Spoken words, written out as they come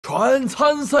传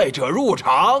参赛者入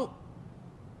场。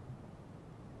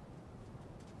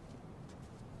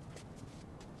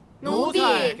奴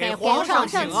婢给皇上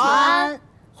请安，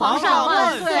皇上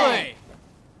万岁！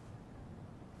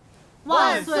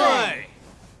万岁！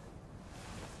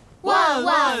万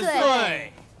万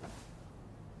岁！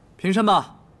平身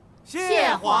吧。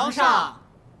谢皇上。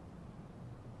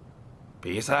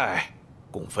比赛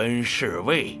共分士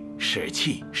卫、士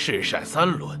气、士善3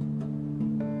轮，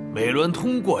每轮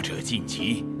通过者晋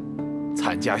级，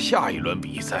参加下一轮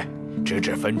比赛，直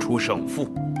至分出胜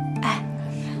负。哎，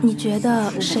你觉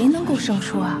得谁能够胜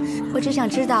出啊？我只想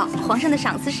知道皇上的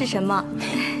赏赐是什么。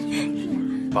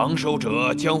榜首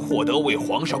者将获得为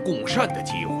皇上共膳的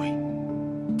机会。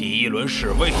第1轮士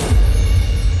卫，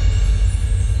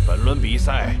本轮比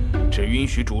赛只允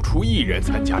许主厨1人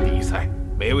参加比赛。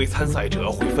每位参赛者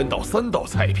会分到3道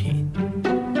菜品，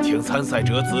请参赛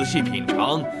者仔细品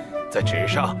尝，在纸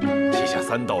上写下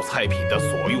3道菜品的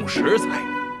所用食材。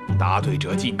答对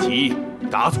者晋级，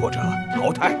答错者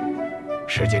淘汰。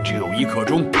时间只有1刻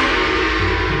钟。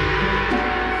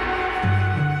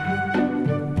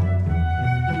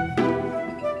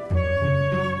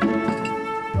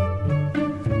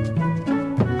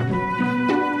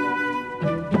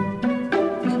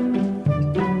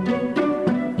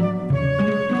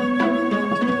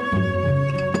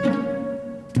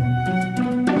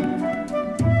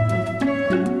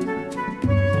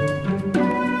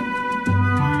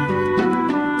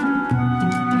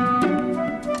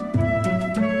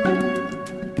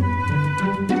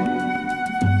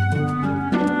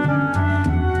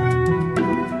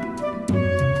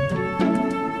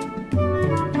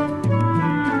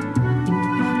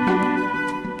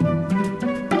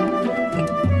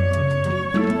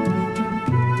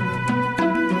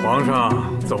皇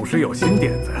上总是有新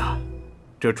点子啊！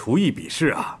这厨艺比试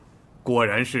啊，果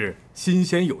然是新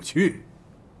鲜有趣。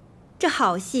这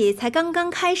好戏才刚刚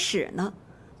开始呢，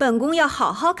本宫要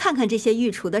好好看看这些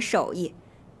御厨的手艺，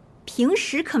平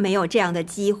时可没有这样的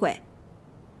机会。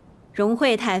荣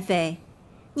惠太妃，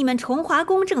你们崇华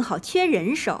宫正好缺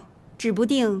人手，指不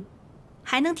定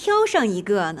还能挑上一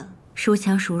个呢。孰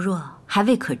强孰弱还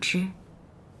未可知，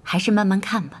还是慢慢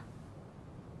看吧。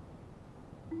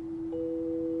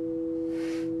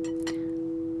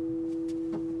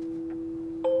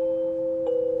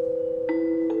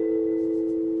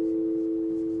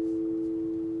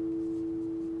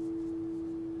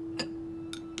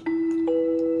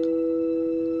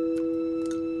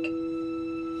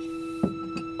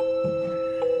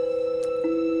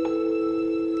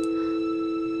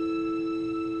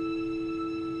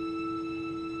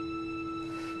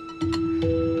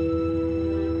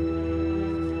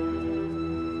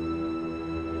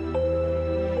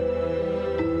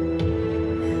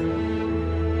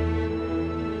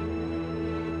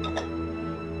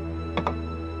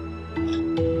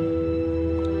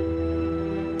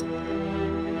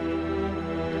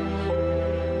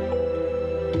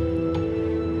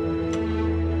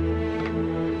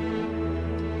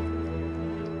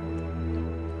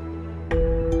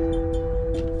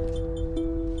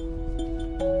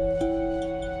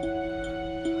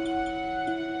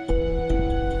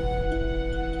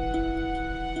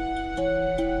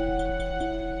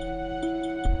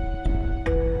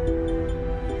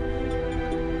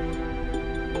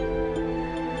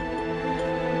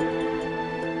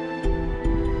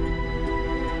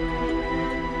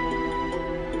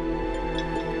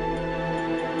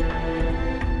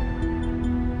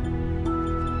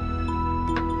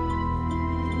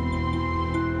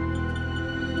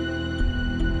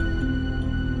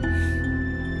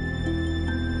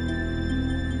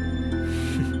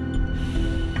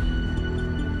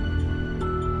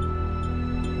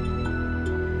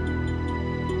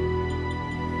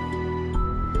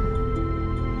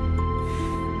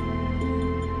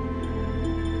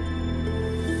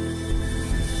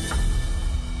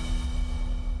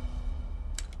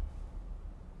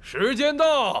时间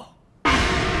到。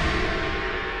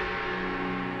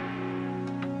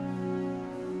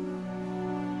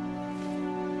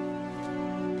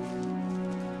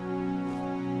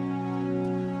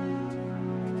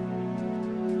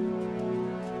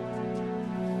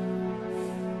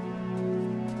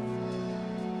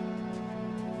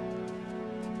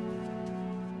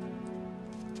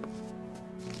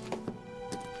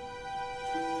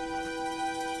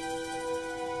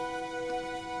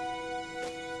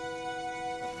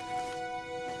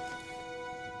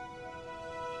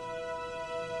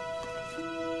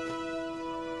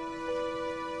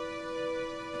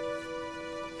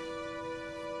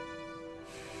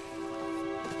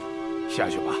下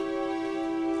去吧。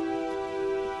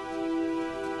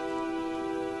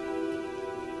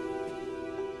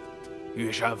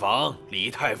御膳房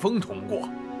李太峰通过，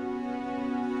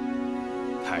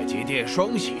太极殿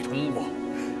双喜通过，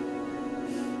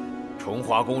崇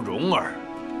华宫蓉儿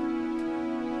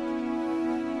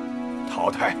淘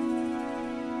汰。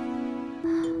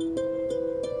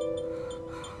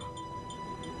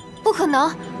不可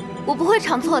能，我不会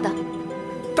尝错的。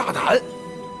大胆！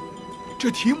这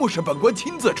题目是本官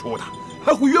亲自出的，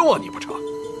还会冤枉你不成？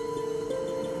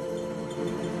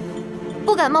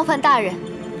不敢冒犯大人，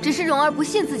只是蓉儿不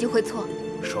信自己会错。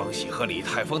双喜和李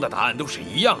太峰的答案都是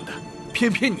一样的，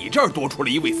偏偏你这儿多出了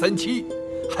一位三七，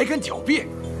还敢狡辩，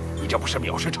你这不是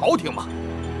藐视朝廷吗？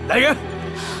来人！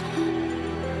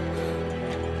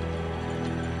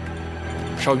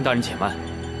少云大人且慢，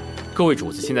各位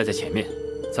主子现在在前面，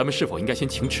咱们是否应该先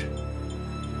请旨？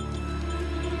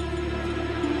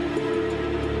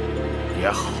也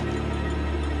好，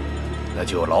那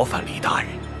就劳烦李大人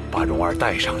把蓉儿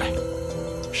带上来。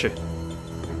是。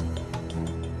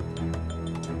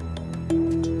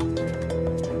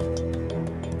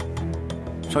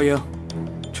少英，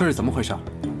这是怎么回事？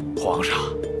皇上，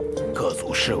各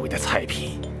族侍卫的菜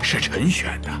品是臣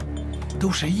选的，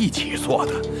都是一起做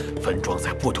的，分装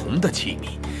在不同的器皿。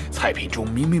菜品中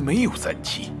明明没有三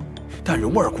七，但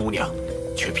蓉儿姑娘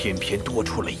却偏偏多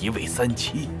出了一位三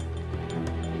七。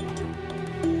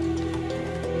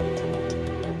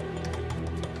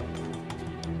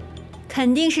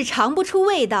肯定是尝不出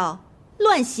味道，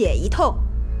乱写一通。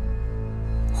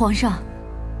皇上，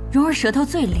蓉儿舌头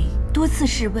最灵，多次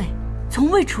试味，从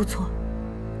未出错。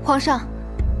皇上，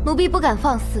奴婢不敢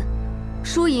放肆，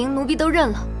输赢奴婢都认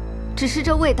了，只是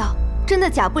这味道真的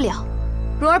假不了，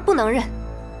蓉儿不能认。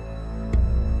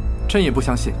朕也不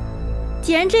相信。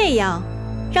既然这样，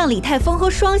让李太峰和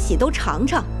双喜都尝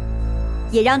尝，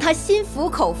也让他心服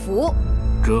口服。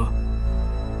这。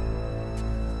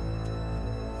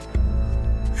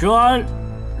宣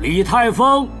李太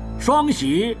峰、双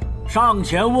喜上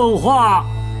前问话。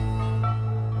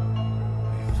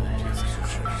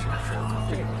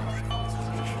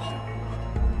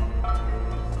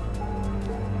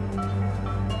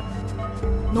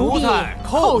奴婢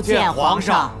叩见皇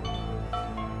上。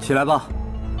起来吧。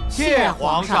谢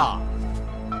皇上。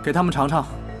给他们尝尝。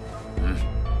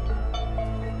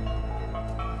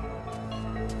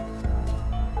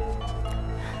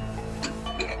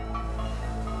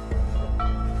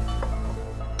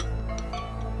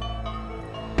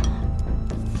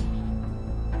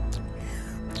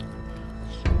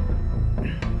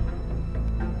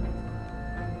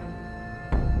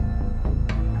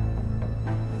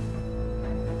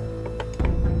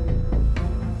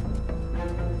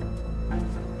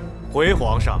回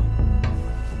皇上，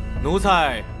奴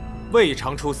才未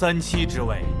尝出三七之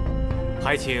味，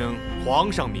还请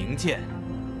皇上明鉴。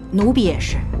奴婢也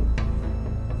是。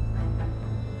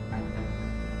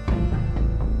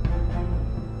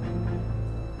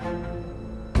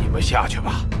你们下去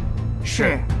吧。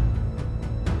是。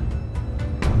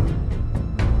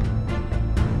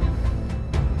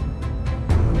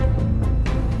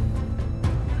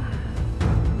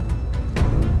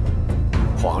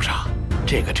皇上。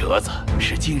这个折子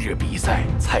是今日比赛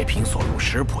菜品所用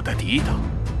食谱的底档，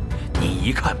你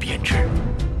一看便知。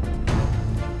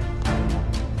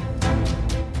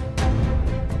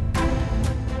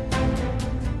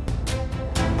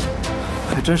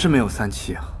还真是没有三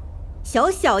七啊！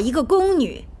小小一个宫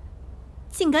女，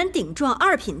竟敢顶撞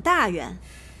二品大员，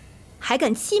还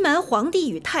敢欺瞒皇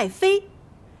帝与太妃，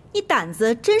你胆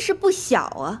子真是不小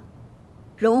啊！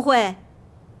荣惠，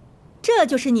这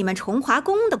就是你们崇华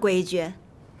宫的规矩。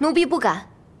奴婢不敢。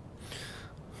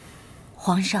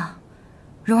皇上，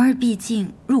蓉儿毕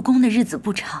竟入宫的日子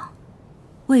不长，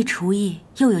为厨艺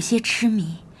又有些痴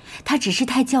迷，她只是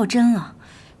太较真了，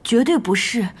绝对不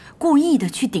是故意的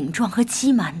去顶撞和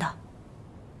欺瞒的。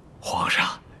皇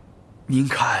上，您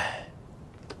看。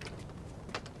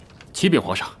启禀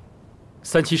皇上，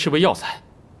三七是味药材，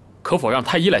可否让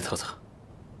太医来测测？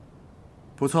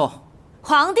不错。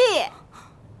皇帝，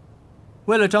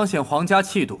为了彰显皇家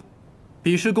气度。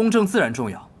比试公正自然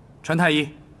重要，传太医。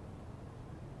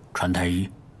传太医。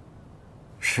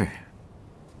是。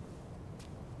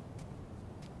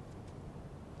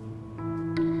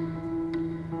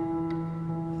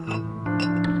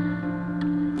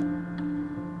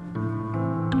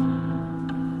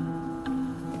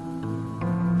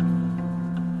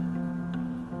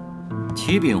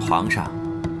启禀皇上，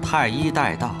太医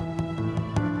待到。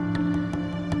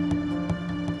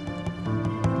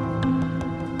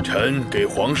臣给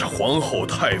皇上、皇后、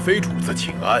太妃主子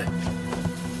请安。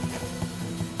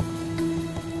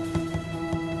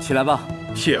起来吧。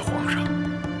谢皇上。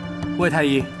魏太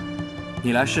医，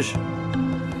你来试试。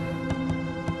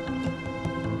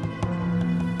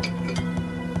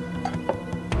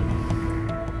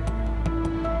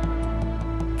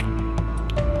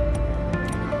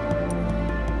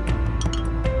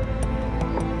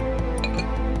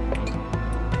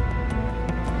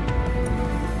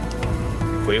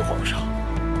回皇上，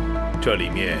这里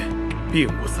面并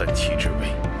无三七之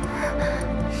位。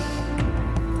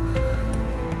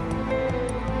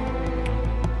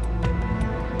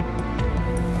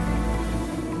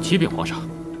启禀皇上，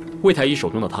魏太医手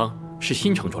中的汤是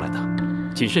新盛出来的，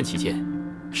谨慎起见，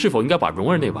是否应该把蓉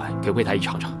儿那碗给魏太医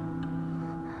尝尝？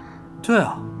对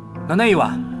啊，那一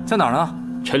碗在哪儿呢？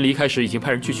臣离开时已经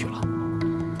派人去取了。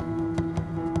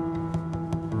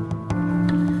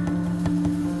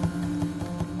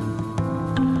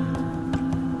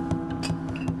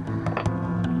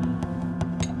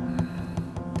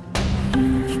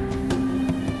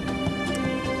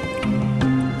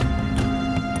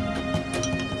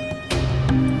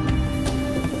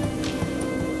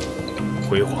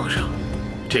回皇上，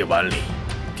这碗里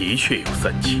的确有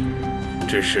三七，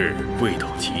只是味道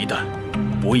极淡，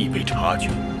不易被察觉。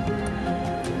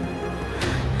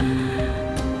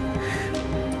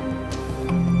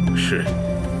是，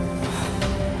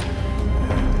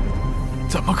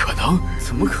怎么可能？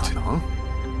怎么可能？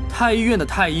太医院的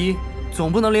太医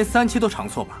总不能连三七都尝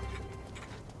错吧？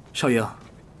少英，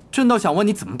朕倒想问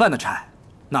你怎么办的差，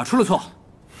哪出了错？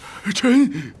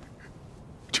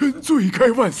臣罪该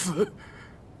万死。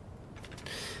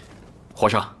皇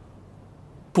上，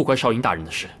不关少英大人的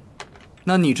事。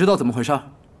那你知道怎么回事？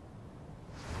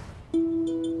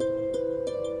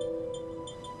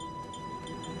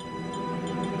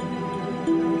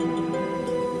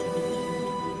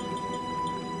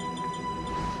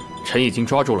臣已经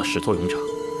抓住了始作俑者。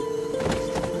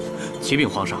启禀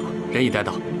皇上，人已带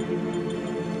到。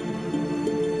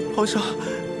皇上，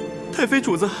太妃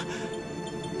主子，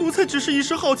奴才只是一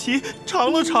时好奇，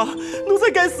尝了尝，奴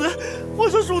才该死，皇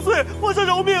上恕罪，皇上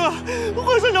饶命啊！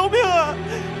皇上饶命啊！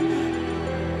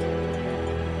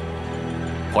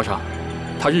皇上，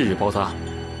他日日包扎，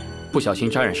不小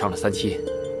心沾染上了三七。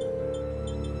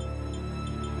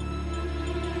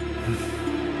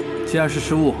既然是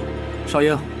失误，少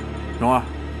英、蓉儿，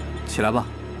起来吧。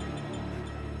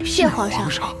谢皇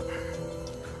上。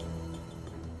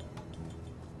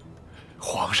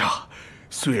皇上，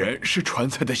虽然是传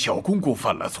菜的小公公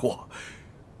犯了错，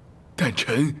但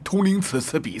臣统领此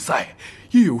次比赛，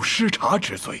也有失察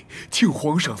之罪，请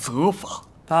皇上责罚。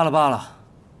罢了罢了，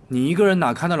你一个人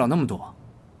哪看得了那么多？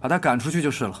把他赶出去就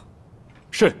是了。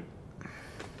是。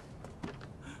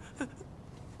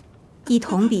一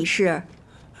同比试，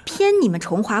偏你们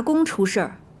崇华宫出事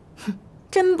儿，哼，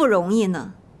真不容易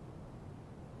呢。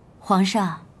皇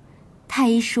上，太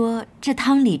医说这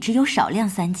汤里只有少量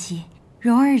三七，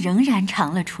蓉儿仍然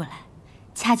尝了出来，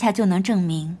恰恰就能证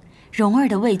明蓉儿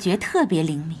的味觉特别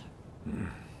灵敏。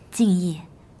敬意，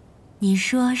你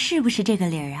说是不是这个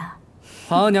理儿啊？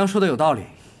皇额娘说的有道理，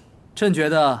朕觉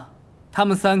得他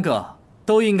们三个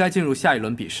都应该进入下一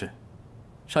轮比试。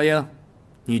少英，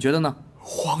你觉得呢？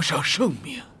皇上圣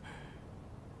明。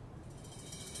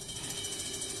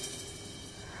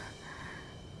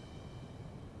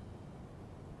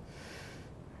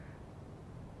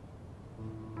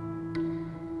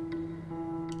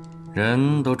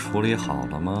人都处理好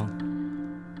了吗？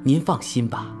您放心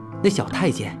吧，那小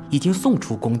太监已经送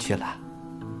出宫去了。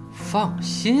放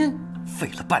心？费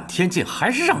了半天劲，还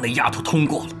是让那丫头通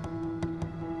过了，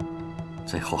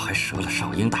最后还折了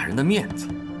少英大人的面子。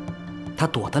他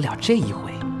躲得了这一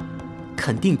回，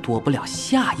肯定躲不了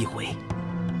下一回。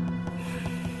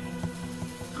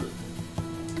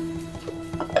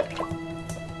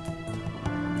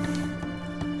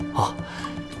哦，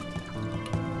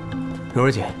蓉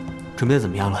儿姐，准备的怎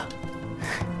么样了？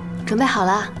准备好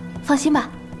了，放心吧。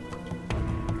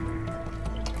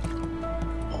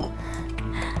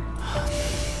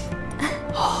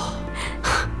啊，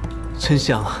真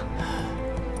香啊！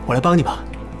我来帮你吧。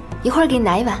一会儿给你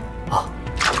拿一碗。啊！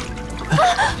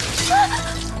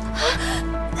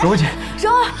蓉儿姐，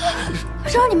蓉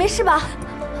儿，你没事吧？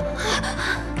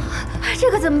这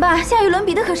可怎么办？下一轮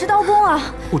比的可是刀工啊！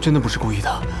我真的不是故意的。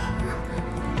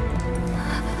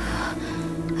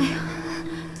哎呀，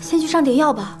先去上点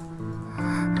药吧。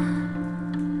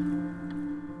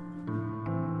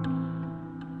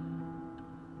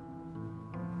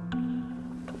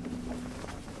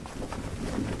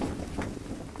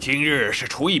今日是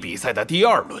厨艺比赛的第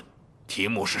2轮，题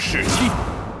目是试器。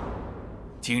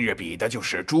今日比的就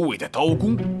是诸位的刀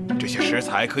工，这些食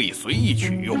材可以随意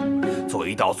取用，做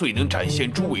一道最能展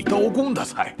现诸位刀工的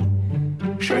菜。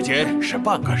时间是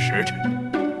半个时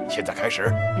辰，现在开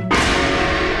始。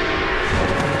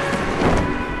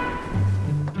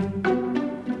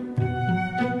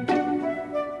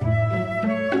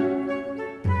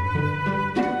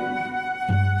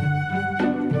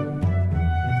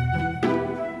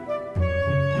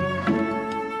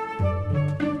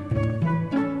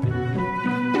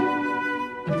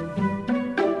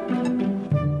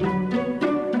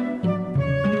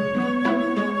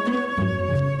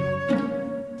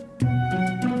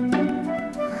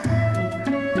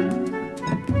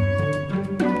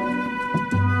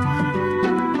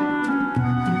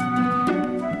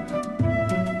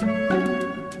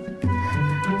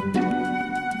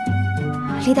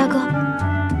李大哥，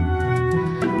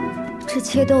这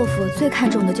切豆腐最看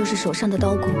重的就是手上的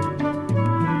刀工，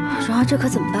蓉儿这可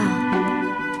怎么办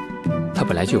啊？他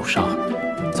本来就有伤，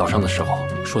早上的时候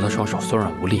说他双手酸软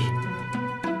无力，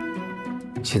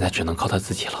现在只能靠他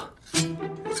自己了。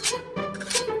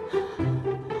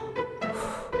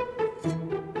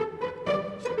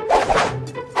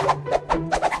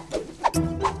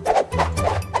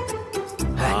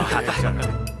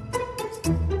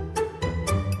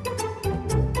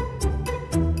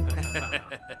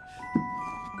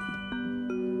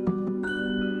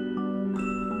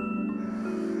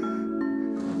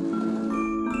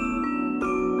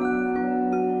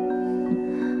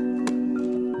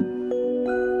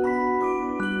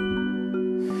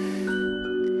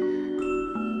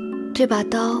这把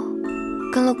刀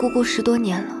跟了姑姑10多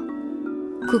年了。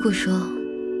姑姑说，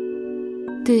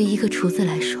对于一个厨子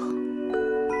来说，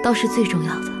刀是最重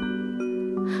要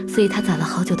的，所以她攒了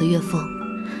好久的月俸，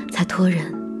才托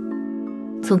人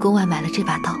从宫外买了这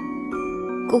把刀。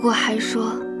姑姑还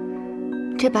说，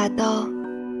这把刀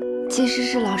其实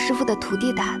是老师傅的徒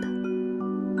弟打的，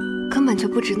根本就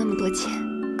不值那么多钱。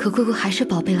可姑姑还是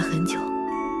宝贝了很久，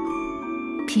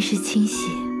平时清洗、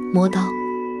磨刀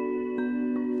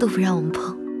都不让我们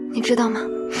碰。你知道吗？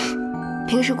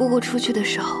平时姑姑出去的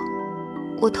时候，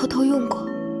我偷偷用过。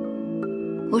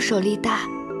我手力大，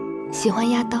喜欢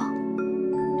压刀，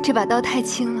这把刀太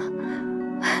轻了，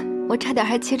我差点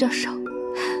还切着手。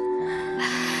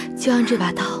就让这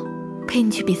把刀陪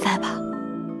你去比赛吧，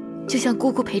就像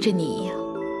姑姑陪着你一样。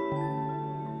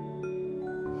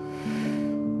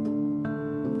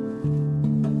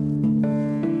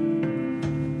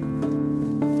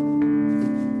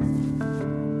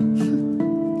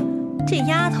这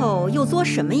丫头又作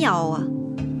什么妖啊？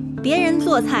别人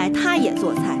做菜，她也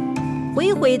做菜，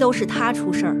回回都是她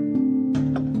出事儿。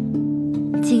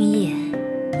敬业，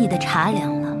你的茶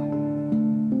凉了。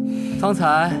方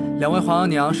才2位皇额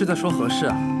娘是在说何事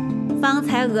啊？方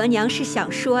才额娘是想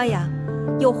说呀，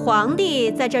有皇帝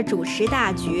在这主持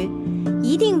大局，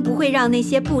一定不会让那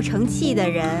些不成器的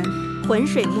人浑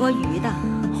水摸鱼的。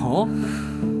哦，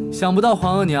想不到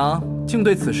皇额娘竟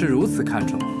对此事如此看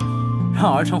重，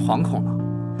让儿臣惶恐了。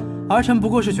儿臣不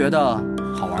过是觉得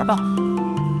好玩罢了。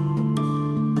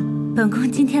本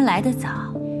宫今天来得早，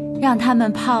让他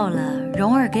们泡了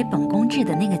蓉儿给本宫制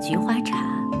的那个菊花茶。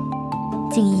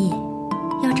敬意，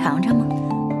要尝尝吗？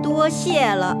多谢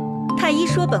了。太医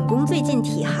说本宫最近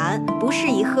体寒，不适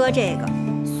宜喝这个。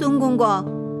孙公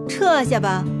公，撤下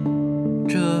吧。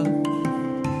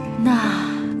那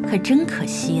可真可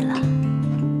惜了。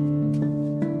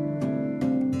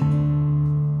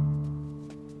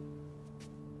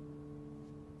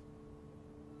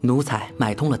奴才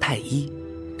买通了太医，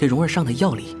给蓉儿上的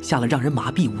药里下了让人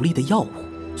麻痹无力的药物。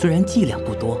虽然剂量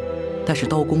不多，但是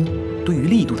刀工对于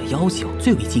力度的要求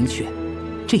最为精确。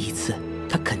这一次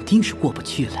他肯定是过不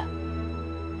去了。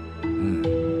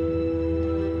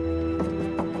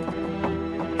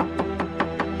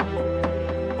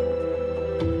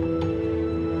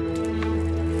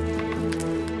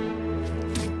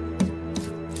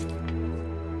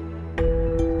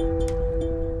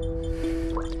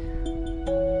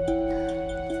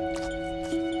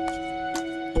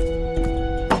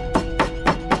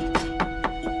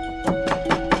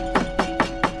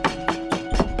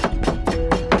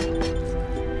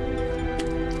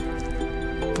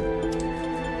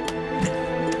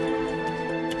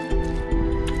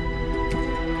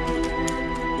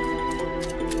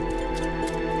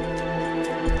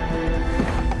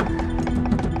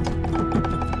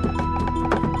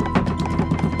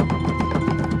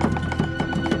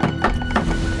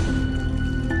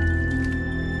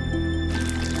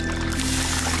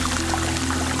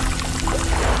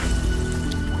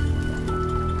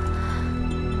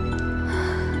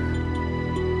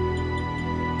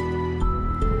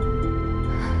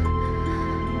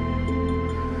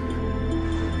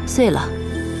碎了，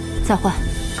再换。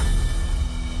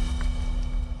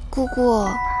姑姑，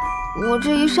我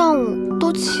这一上午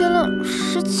都切了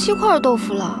17块豆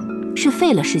腐了。是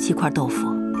废了17块豆腐。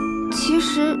其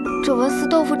实这文思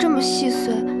豆腐这么细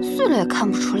碎，碎了也看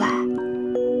不出来。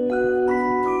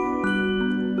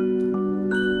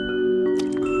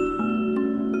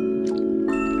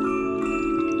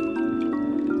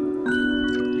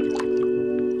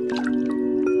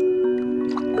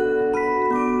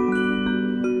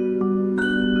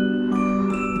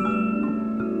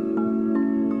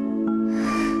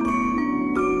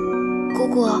姑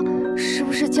姑，是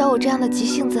不是教我这样的急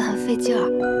性子很费劲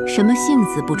儿？什么性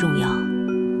子不重要，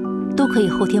都可以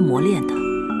后天磨练的。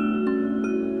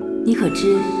你可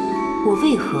知我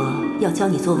为何要教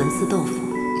你做文思豆腐？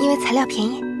因为材料便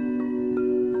宜。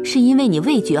是因为你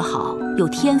味觉好，有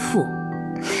天赋。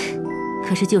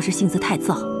可是就是性子太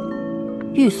躁，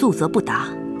欲速则不达。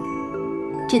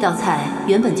这道菜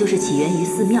原本就是起源于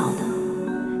寺庙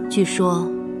的，据说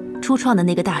初创的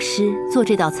那个大师做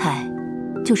这道菜，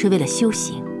就是为了修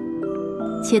行。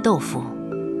切豆腐，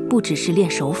不只是练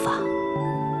手法，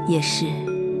也是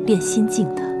练心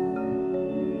境的。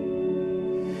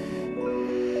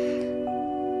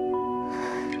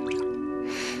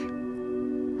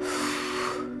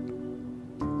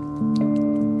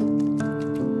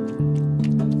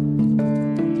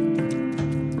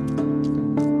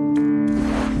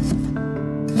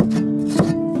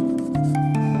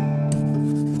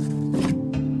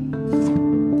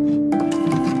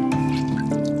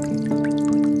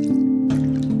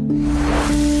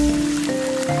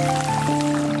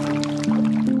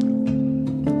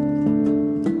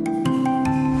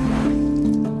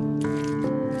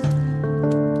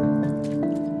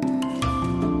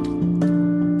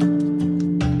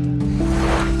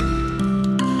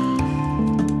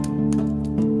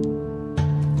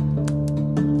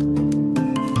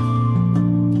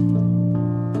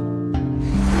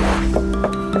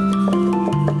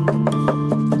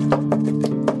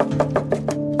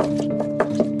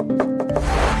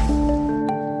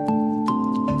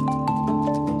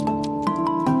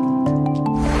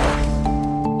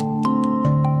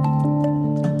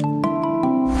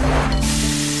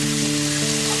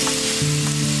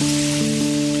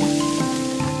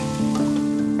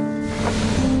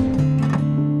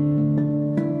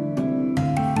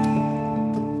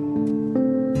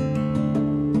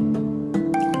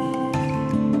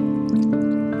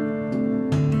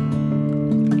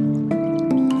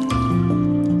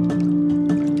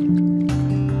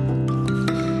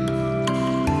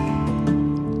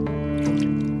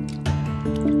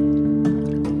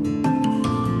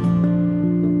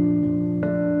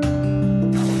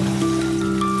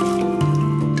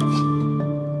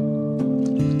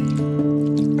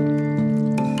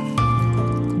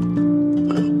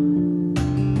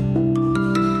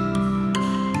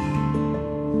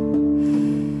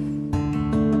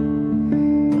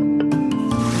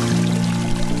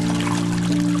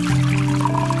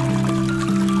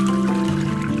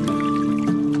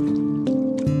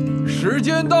时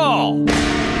间到。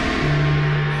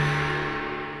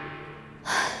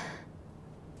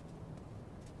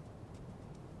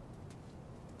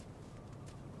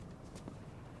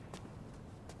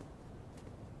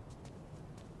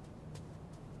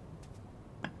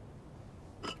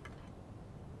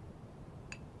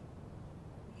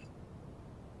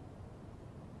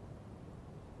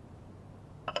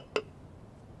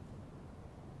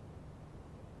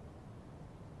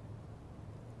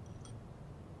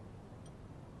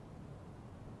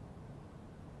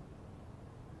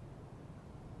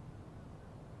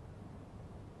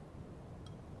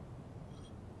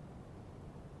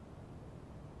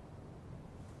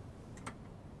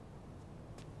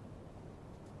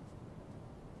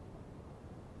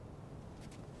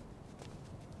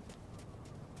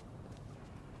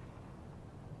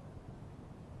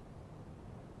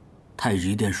太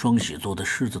极殿双喜做的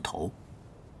狮子头，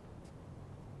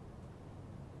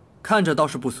看着倒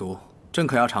是不俗，朕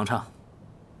可要尝尝。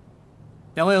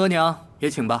两位额娘也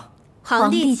请吧。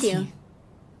皇帝请。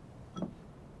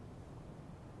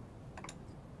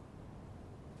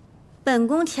本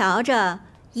宫瞧着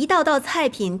一道道菜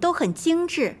品都很精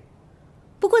致，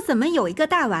不过怎么有一个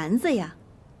大丸子呀？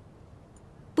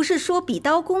不是说比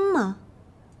刀工吗？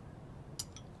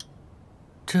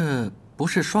这不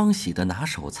是双喜的拿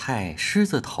手菜狮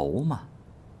子头吗？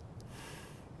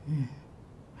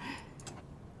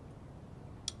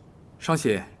双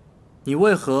喜，你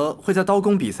为何会在刀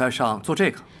工比赛上做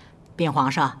这个？禀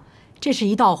皇上，这是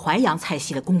一道淮扬菜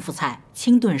系的功夫菜——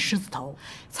清炖狮子头，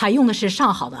采用的是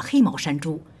上好的黑毛山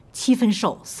猪，7分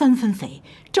瘦3分肥，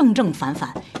正正反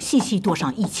反，细细剁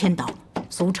上1000刀，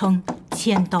俗称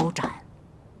千刀斩。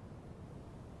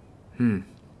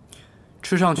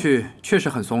吃上去确实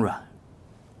很松软，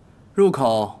入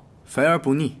口肥而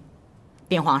不腻。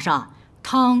禀皇上，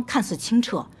汤看似清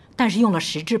澈，但是用了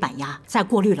10只板鸭，再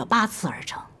过滤了8次而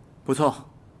成。不错。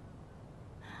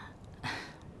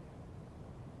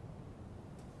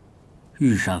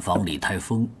御膳房李太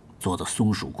峰做的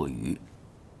松鼠桂鱼。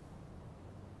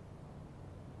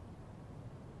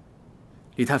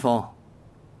李太峰，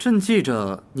朕记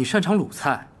着你擅长鲁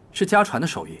菜，是家传的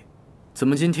手艺，怎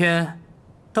么今天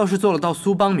倒是做了道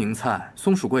苏帮名菜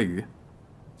松鼠桂鱼？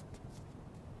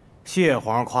谢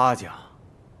皇上夸奖，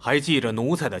还记着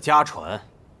奴才的家传。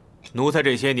奴才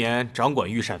这些年掌管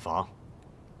御膳房，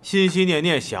心心念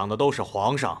念想的都是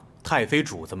皇上、太妃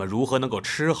主子们如何能够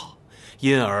吃好，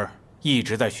因而一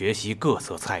直在学习各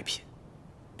色菜品。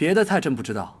别的菜朕不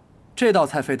知道，这道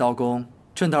菜费刀工，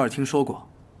朕倒是听说过。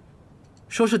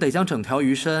说是得将整条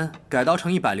鱼身改刀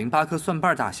成108颗蒜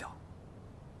瓣大小，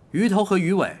鱼头和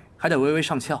鱼尾还得微微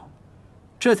上翘，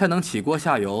这才能起锅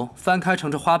下油，翻开成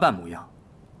这花瓣模样。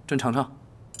朕尝尝。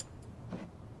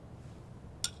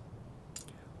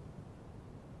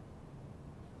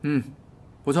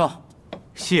不错。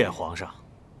谢皇上。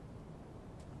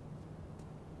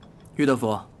郁德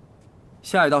福，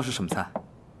下一道是什么菜？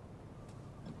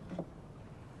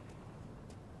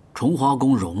崇华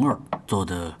宫蓉儿做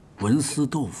的文思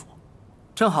豆腐。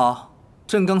正好，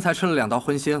朕刚才吃了2道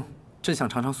荤腥，朕想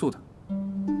尝尝素的。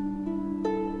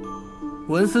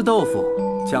文思豆腐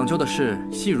讲究的是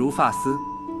细如发丝，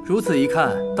如此一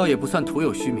看，倒也不算徒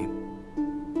有虚名。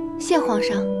谢皇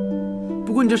上。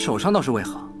不过你这手上倒是为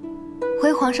何？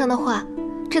回皇上的话，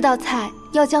这道菜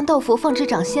要将豆腐放至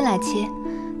掌心来切，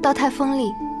刀太锋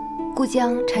利，故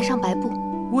将缠上白布。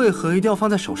为何一定要放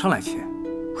在手上来切？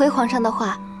回皇上的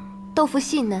话，豆腐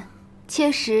细嫩，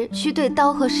切时需对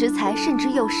刀和食材慎之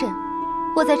又慎，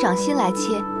握在掌心来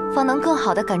切，方能更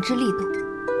好地感知力度。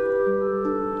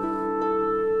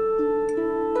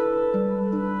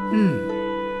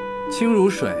清如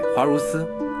水，滑如丝，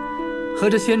和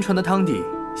这鲜醇的汤底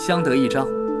相得益彰。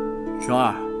蓉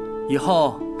儿，以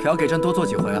后可要给朕多做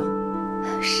几回啊。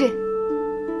是。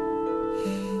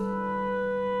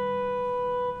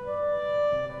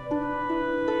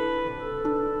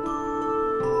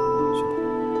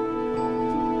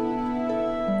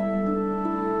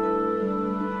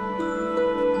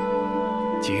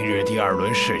今日第2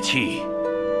轮试气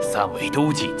，3位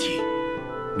都晋级。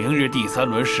明日第3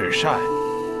轮试膳，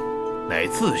乃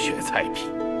自选菜品，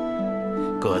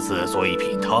各自做1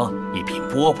品汤、1品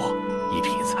饽饽、1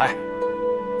品菜。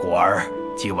故而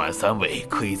今晚3位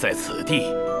可以在此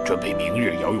地准备明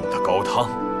日要用的高汤，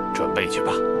准备去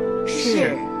吧。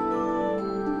是。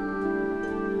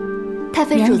太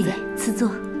妃主子，赐座。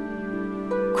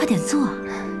快点坐。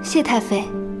谢太妃。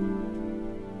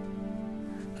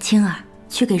青儿，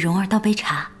去给蓉儿倒杯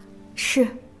茶。是。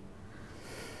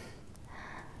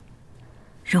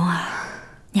蓉儿，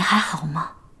你还好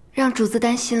吗？让主子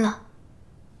担心了。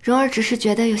蓉儿只是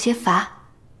觉得有些乏，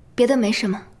别的没什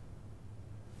么。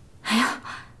哎呀，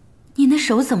你那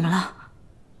手怎么了？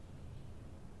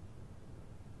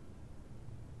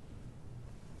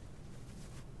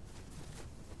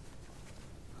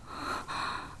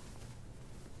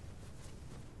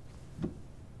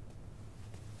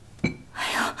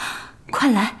哎呀，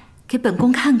快来给本宫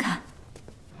看看。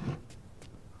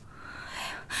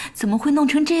怎么会弄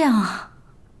成这样啊？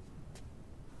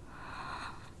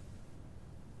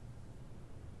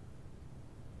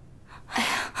哎呀，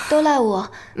都赖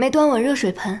我没端稳热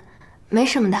水盆，没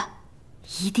什么的。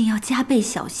一定要加倍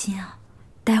小心啊！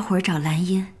待会儿找兰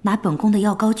英拿本宫的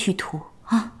药膏去涂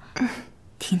啊。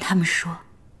听他们说，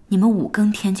你们5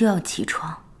更天就要起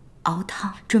床熬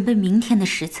汤，准备明天的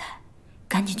食材，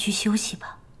赶紧去休息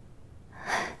吧。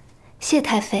谢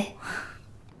太妃。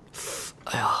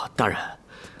哎呀，大人。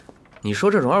你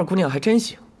说这蓉儿姑娘还真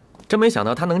行，真没想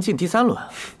到她能进第3轮。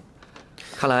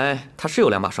看来她是有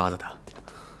2把刷子的。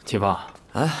秦放，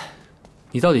哎，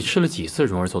你到底吃了几次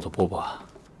蓉儿做的饽饽啊？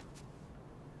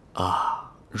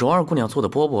啊，蓉儿姑娘做的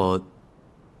饽饽，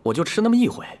我就吃那么1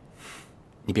回。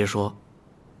你别说，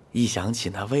一想起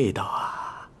那味道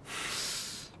啊……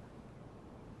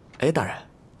哎，大人，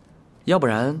要不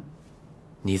然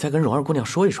你再跟蓉儿姑娘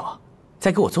说一说，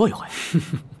再给我做1回。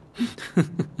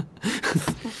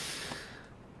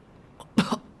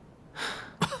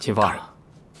秦放，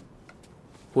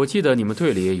我记得你们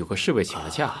队里有个侍卫请了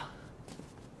假，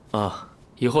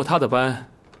以后他的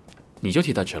班，你就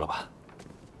替他值了吧？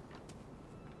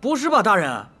不是吧，大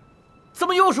人？怎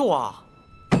么又是我？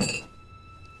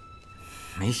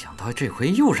没想到这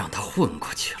回又让他混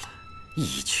过去了，一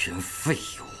群废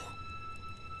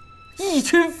物，一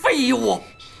群废物！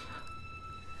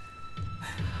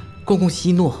公公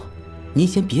息怒，您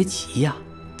先别急呀，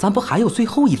咱不还有最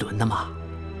后1轮呢吗？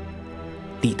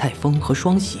李泰峰和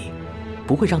双喜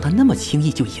不会让他那么轻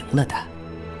易就赢了的。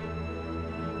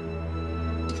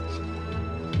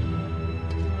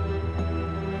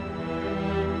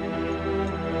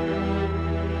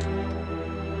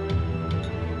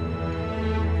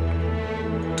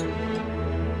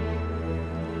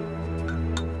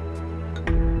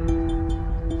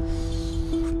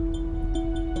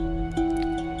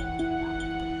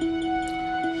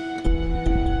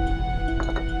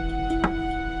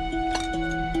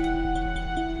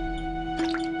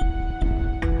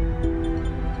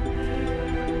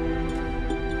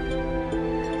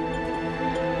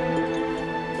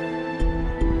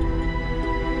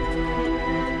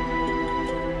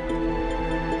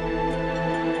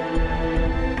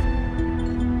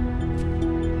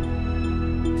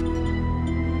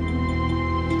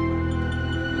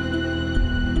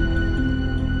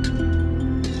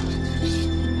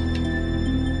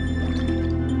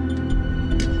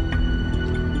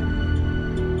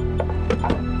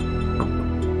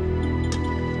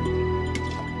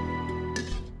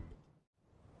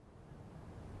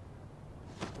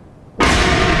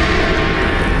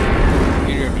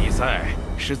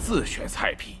是自选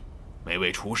菜品，每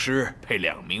位厨师配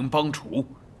2名帮厨，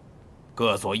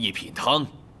各做1品汤、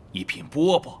1品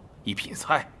饽饽、1品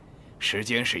菜，时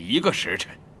间是1个时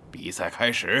辰。比赛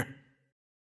开始。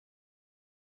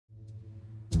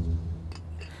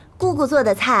姑姑做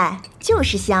的菜就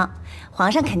是香，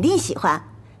皇上肯定喜欢。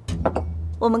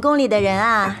我们宫里的人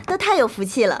啊，都太有福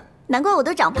气了，难怪我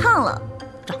都长胖了。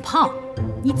长胖？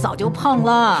你早就胖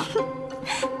了。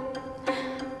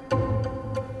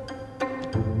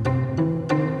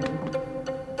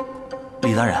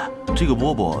李大人，这个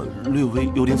饽饽略微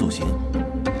有点走形。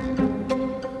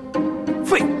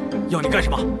废！要你干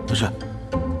什么？是。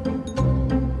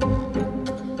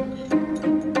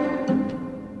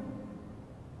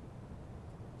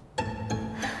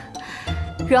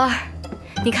柔儿，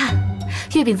你看，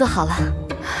月饼做好了，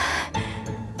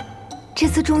这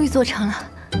次终于做成了。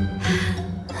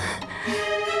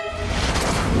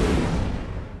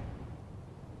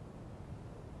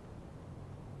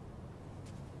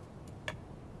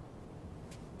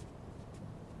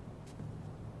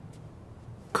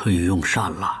可以用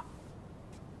膳了。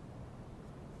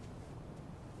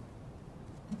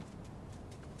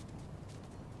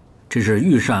这是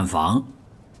御膳房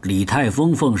李太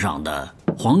峰奉上的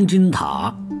黄金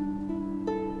塔、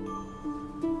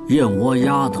燕窝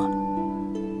鸭子、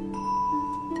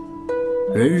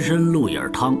人参鹿眼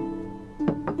汤。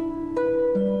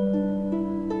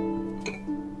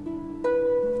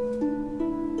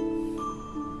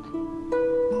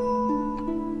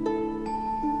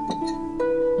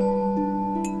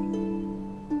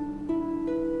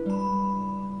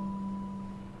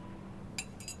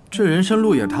这人参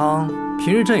鹿眼汤，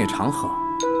平日朕也常喝，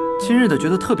今日的觉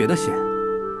得特别的咸。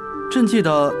朕记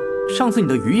得上次你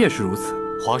的鱼也是如此。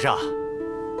皇上，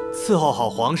伺候好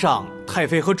皇上、太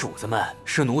妃和主子们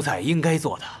是奴才应该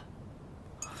做的。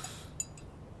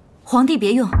皇帝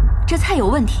别用，这菜有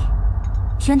问题。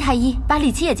宣太医把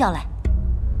李七也叫来。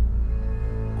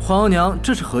皇额娘，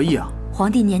这是何意啊？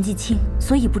皇帝年纪轻，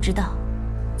所以不知道。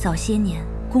早些年，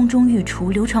宫中御厨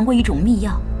流传过一种秘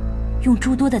药。用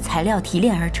诸多的材料提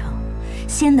炼而成，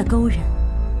鲜得勾人，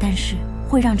但是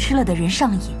会让吃了的人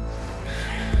上瘾。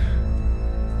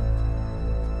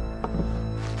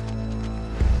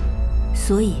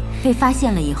所以被发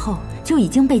现了以后，就已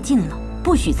经被禁了，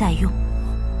不许再用。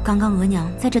刚刚额娘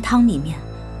在这汤里面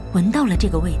闻到了这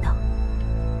个味道。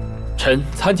臣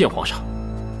参见皇上。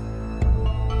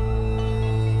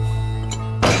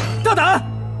大胆！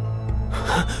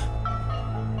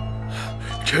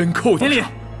臣叩头。典礼。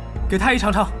给太医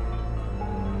尝尝。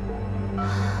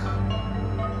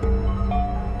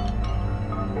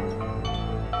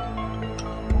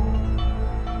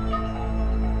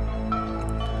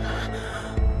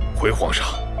回皇上，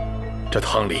这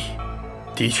汤里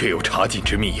的确有查禁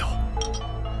之秘药。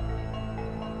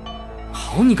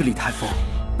好你个李太傅，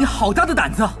你好大的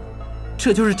胆子！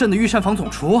这就是朕的御膳房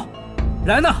总厨。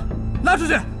来呢，拉出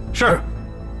去。是。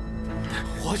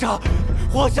皇上，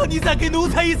皇上，你再给奴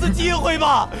才一次机会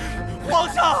吧！皇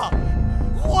上，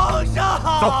皇上，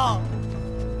走，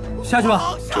下去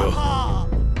吧。这。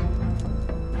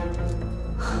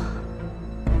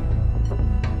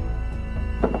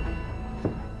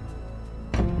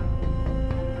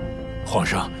皇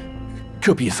上，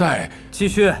这比赛继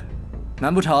续，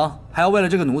难不成还要为了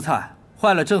这个奴才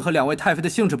坏了朕和2位太妃的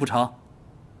兴致不成？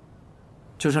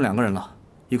就剩2个人了，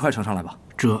一块呈上来吧。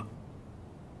这。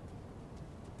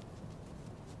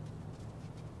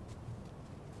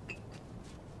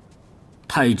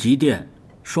太极殿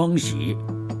双喜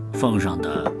奉上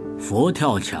的佛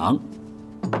跳墙、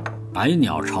百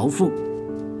鸟朝凤、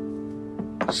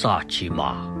萨其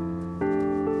马；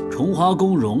崇华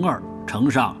宫蓉儿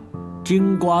呈上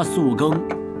金瓜素羹、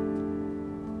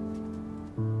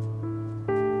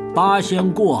八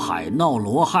仙过海闹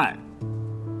罗汉、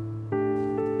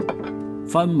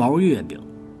翻毛月饼。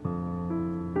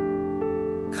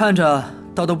看着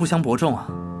倒都不相伯仲啊，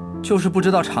就是不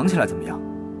知道尝起来怎么样。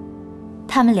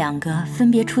他们2个分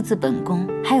别出自本宫，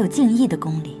还有敬意的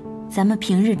宫里。咱们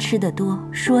平日吃得多，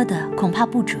说的恐怕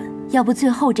不准。要不最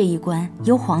后这一关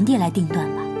由皇帝来定断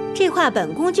吧？这话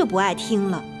本宫就不爱听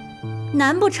了。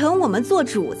难不成我们做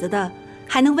主子的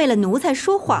还能为了奴才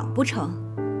说谎不成？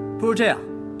不如这样，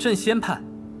朕先判，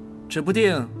指不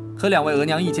定和2位额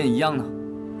娘意见一样呢。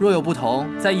若有不同，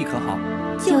再议可好？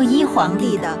就依皇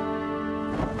帝的。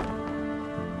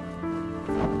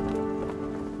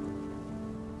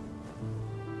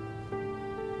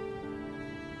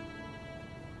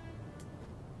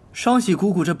双喜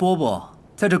姑姑这饽饽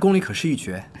在这宫里可是一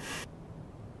绝。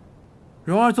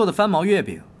蓉儿做的翻毛月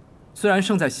饼，虽然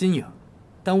胜在新颖，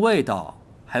但味道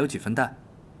还有几分淡，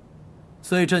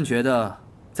所以朕觉得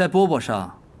在饽饽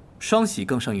上，双喜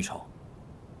更胜一筹。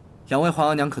两位皇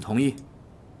额娘可同意？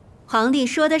皇帝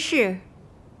说的是。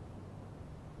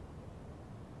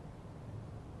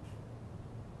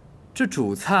这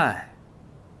主菜，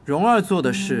蓉儿做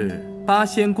的是八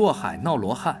仙过海闹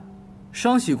罗汉，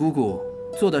双喜姑姑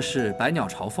做的是百鸟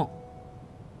朝凤。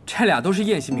这俩都是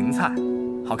宴席名菜，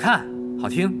好看、好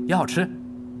听也好吃。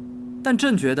但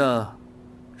朕觉得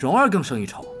蓉儿更胜一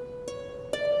筹，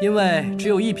因为只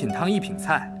有一品汤一品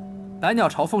菜，百鸟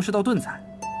朝凤是道炖菜，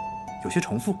有些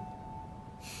重复。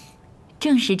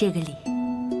正是这个理。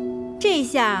这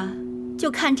下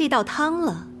就看这道汤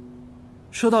了。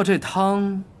说到这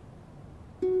汤，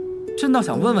朕倒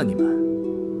想问问你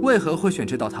们，为何会选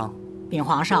这道汤？禀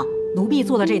皇上，奴婢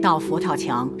做的这道佛跳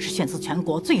墙是选自全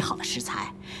国最好的食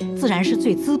材，自然是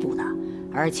最滋补的。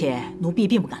而且奴婢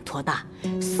并不敢托大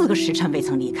，4个时辰未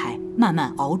曾离开，慢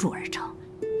慢熬煮而成，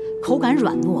口感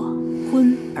软糯，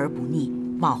荤而不腻，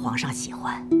望皇上喜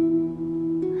欢。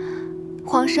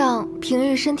皇上平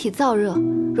日身体燥热，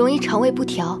容易肠胃不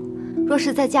调，若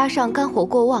是再加上肝火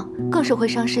过旺，更是会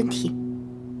伤身体。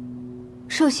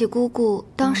寿喜姑姑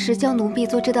当时教奴婢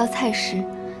做这道菜时，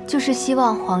就是希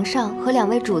望皇上和2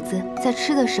位主子在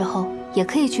吃的时候也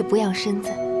可以去补养身子。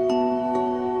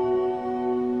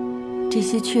这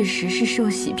些确实是寿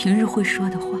喜平日会说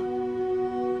的话。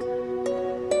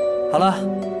好了，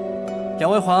两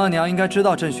位皇额娘应该知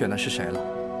道朕选的是谁了。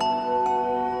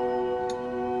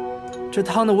这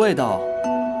汤的味道，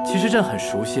其实朕很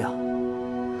熟悉啊。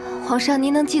皇上，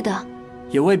您能记得？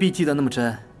也未必记得那么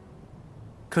真。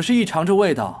可是，一尝这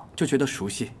味道就觉得熟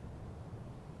悉，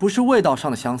不是味道上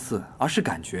的相似，而是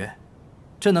感觉。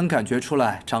朕能感觉出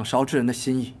来掌勺之人的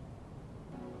心意。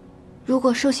如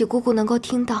果寿喜姑姑能够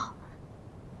听到，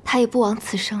她也不枉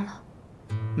此生了。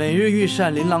每日御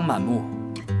膳琳琅满目，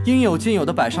应有尽有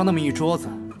的摆上那么一桌子，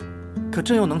可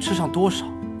朕又能吃上多少？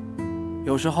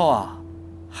有时候啊，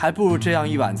还不如这样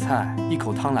一碗菜一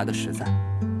口汤来的实在。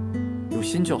有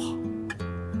心就好。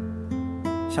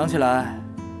想起来，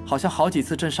好像好几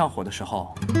次朕上火的时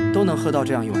候，都能喝到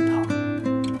这样一碗汤，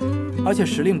而且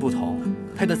时令不同，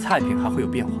配的菜品还会有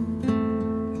变化。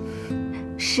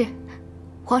是，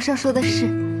皇上说的是。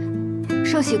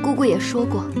寿喜姑姑也说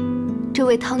过，这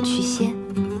味汤取鲜，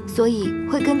所以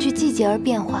会根据季节而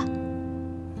变化。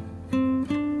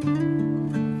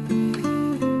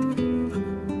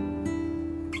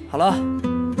好了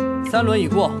，3轮已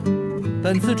过，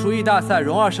本次厨艺大赛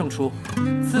蓉儿胜出，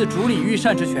赐主理御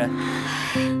膳之权。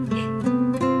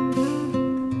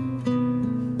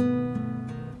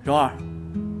蓉儿，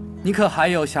你可还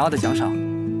有想要的奖赏？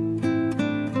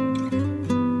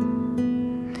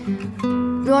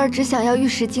蓉儿只想要玉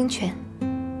石精泉。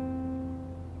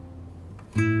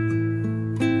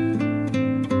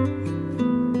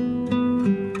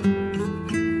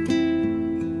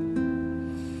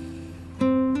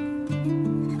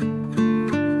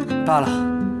罢了，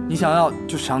你想要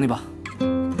就赏你吧。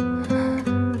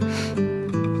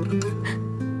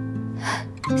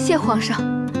谢皇上。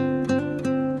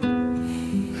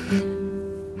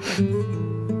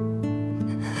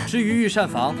至于御膳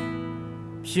房，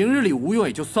平日里无用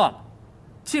也就算了，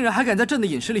竟然还敢在朕的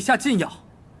饮食里下禁药，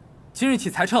今日起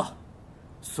裁撤，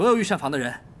所有御膳房的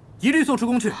人一律送出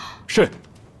宫去。是。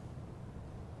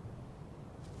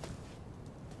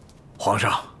皇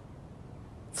上，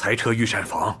裁撤御膳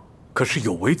房可是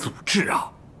有违祖制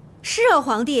啊！是啊，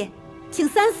皇帝，请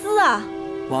三思啊！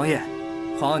王爷，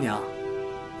皇额娘，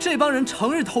这帮人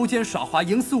成日偷奸耍滑，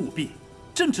营私舞弊，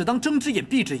朕只当睁只眼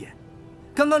闭只眼。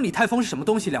刚刚李太峰是什么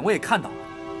东西，2位也看到了。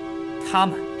他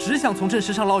们只想从朕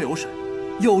身上捞油水，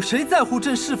有谁在乎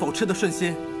朕是否吃得顺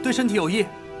心，对身体有益？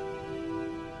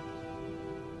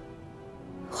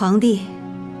皇帝，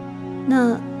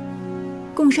那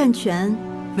共膳权？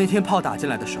那天炮打进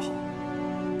来的时候，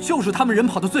就是他们人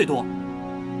跑得最多。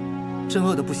朕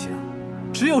饿得不行，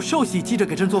只有寿喜记着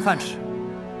给朕做饭吃。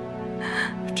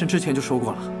朕之前就说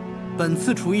过了，本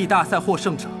次厨艺大赛获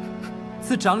胜者，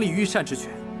赐掌理御膳之权。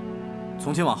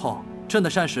从今往后，朕的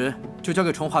膳食就交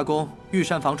给崇华宫御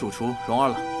膳房主厨蓉儿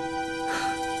了。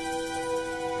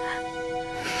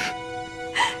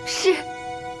是。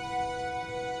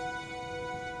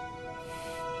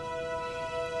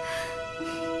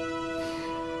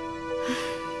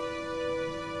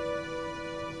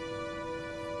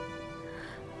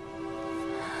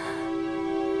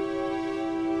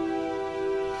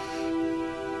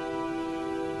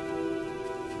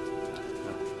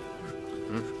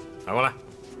拿过来。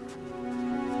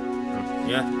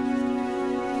你。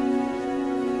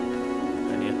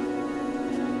你。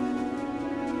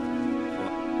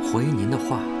回您的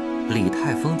话，李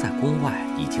太峰在宫外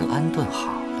已经安顿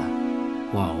好了，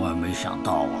万万没想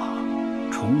到啊，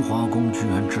崇华宫居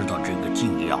然知道这个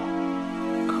禁药，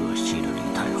可惜了李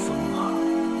太峰啊。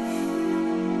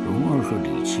蓉儿和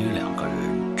李琦两个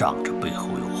人仗着背后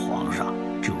有皇上，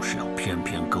就是要偏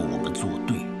偏跟我们作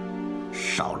对。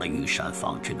少了御膳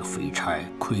房这个肥差，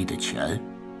亏的钱，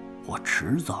我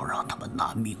迟早让他们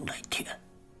拿命来填。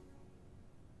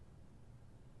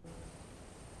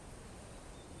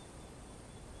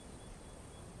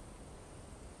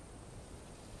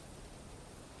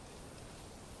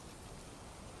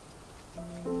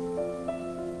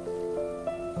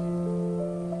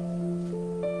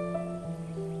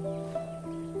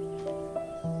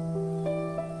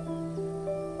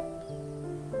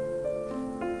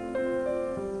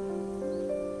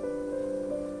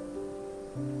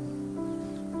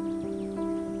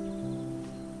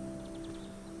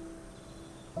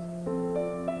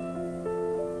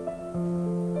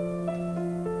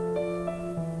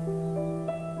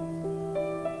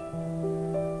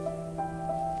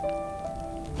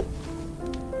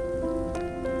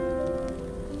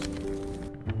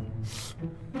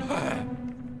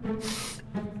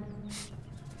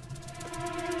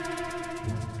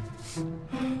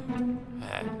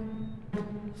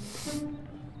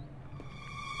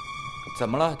怎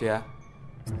么了，爹？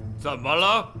怎么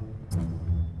了？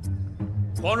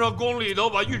皇上宫里头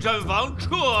把御膳房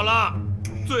撤了，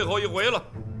最后一回了，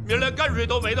明儿连泔水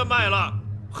都没得卖了，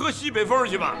喝西北风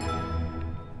去吧。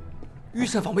御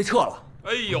膳房被撤了？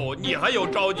哎呦，你还有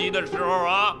着急的时候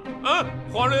啊？啊，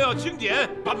皇上要清点，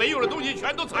把没用的东西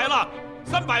全都裁了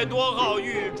，300多号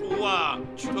御厨啊，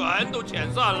全都遣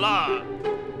散了。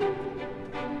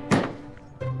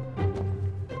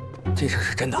这事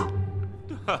是真的？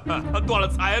断了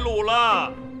财路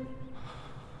了，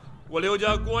我刘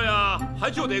家锅呀，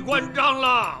还就得关张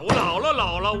了。我老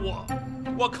了，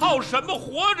我靠什么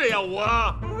活着呀？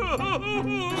我，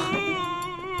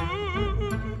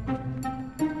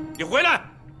你回来！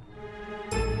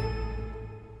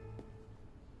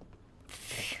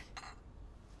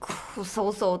苦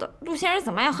嗖嗖的，陆先生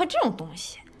怎么爱喝这种东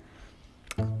西？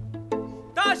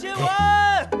大新闻！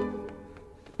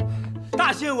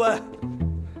大新闻！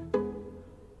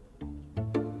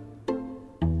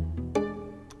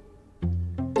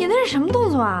你那是什么动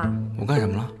作啊？我干什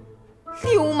么了？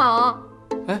流氓！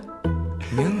哎，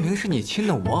明明是你亲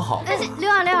的我好。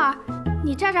刘儿，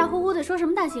你咋咋呼呼的说什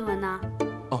么大新闻呢？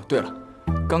哦，对了，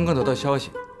刚刚得到消息，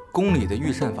宫里的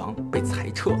御膳房被裁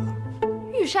撤了。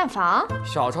御膳房？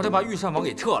小朝廷把御膳房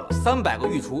给撤了，300个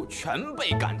御厨全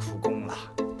被赶出宫了。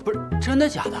不是真的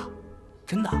假的？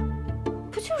真的。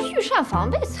不就是御膳房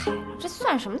被裁了，这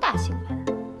算什么大新闻？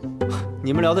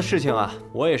你们聊的事情啊，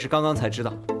我也是刚刚才知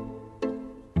道。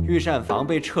御膳房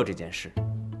被撤这件事，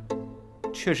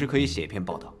确实可以写一篇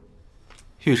报道。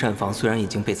御膳房虽然已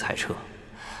经被裁撤，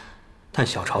但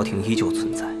小朝廷依旧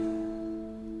存在，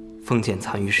封建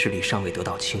残余势力尚未得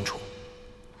到清除。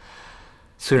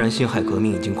虽然辛亥革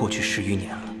命已经过去10余年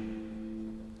了，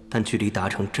但距离达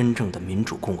成真正的民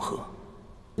主共和，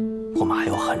我们还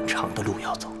有很长的路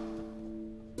要走。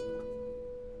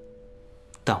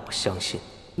但我相信，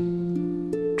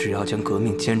只要将革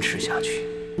命坚持下去，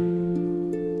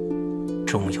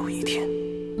终有一天，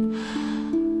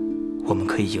我们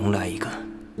可以迎来一个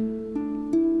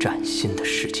崭新的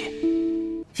世界。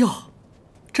哟，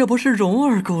这不是蓉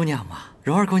儿姑娘吗？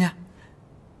蓉儿姑娘，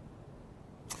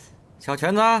小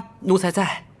犬子，奴才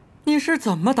在。你是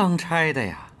怎么当差的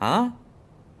呀？啊，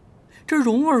这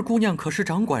蓉儿姑娘可是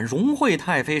掌管荣惠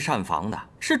太妃膳房的，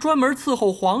是专门伺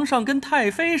候皇上跟太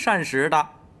妃膳食的。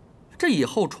这以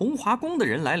后崇华宫的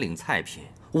人来领菜品，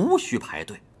无需排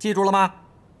队，记住了吗？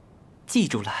记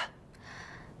住了。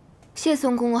谢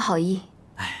宋公公好意。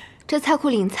这菜库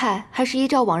领菜还是依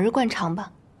照往日惯常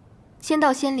吧，先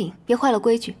到先领，别坏了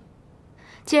规矩。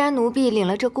既然奴婢领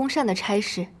了这公膳的差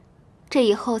事，这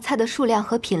以后菜的数量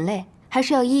和品类还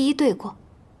是要一一对过，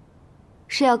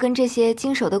是要跟这些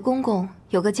经手的公公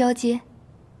有个交接。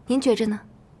您觉着呢？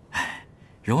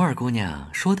蓉儿姑娘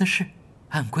说的是，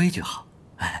按规矩好，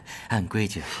按规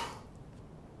矩好。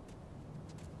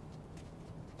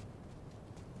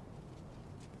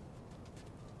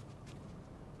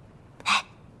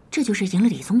这就是赢了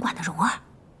李总管的蓉儿，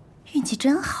运气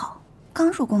真好，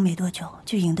刚入宫没多久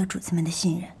就赢得主子们的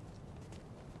信任。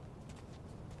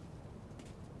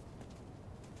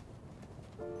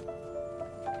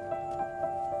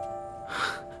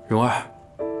蓉儿，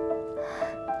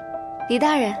李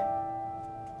大人，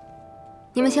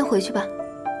你们先回去吧。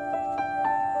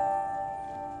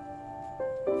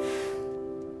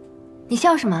你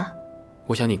笑什么？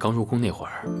我想你刚入宫那会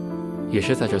儿，也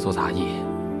是在这做杂役，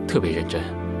特别认真。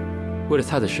为了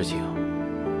菜的事情，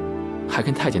还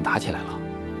跟太监打起来了。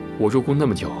我入宫那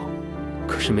么久，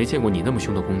可是没见过你那么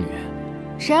凶的宫女。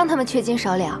谁让他们缺斤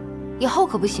少两？以后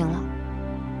可不行了。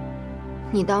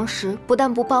你当时不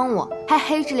但不帮我，还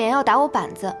黑着脸要打我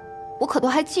板子，我可都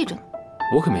还记着呢。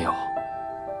我可没有，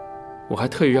我还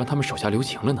特意让他们手下留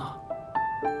情了呢。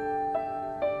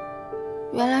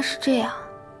原来是这样。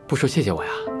不说谢谢我呀？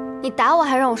你打我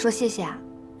还让我说谢谢啊？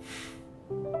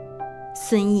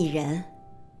孙异人，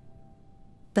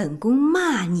本宫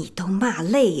骂你都骂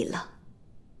累了，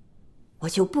我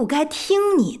就不该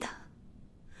听你的。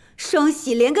双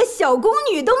喜连个小宫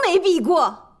女都没比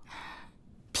过，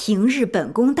平日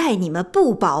本宫待你们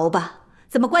不薄吧？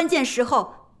怎么关键时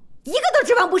候一个都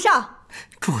指望不上？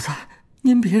主子，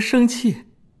您别生气，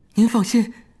您放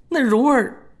心，那蓉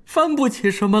儿翻不起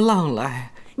什么浪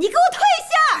来。你给我退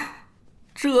下！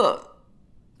这，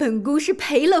本宫是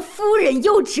赔了夫人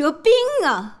又折兵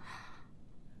啊！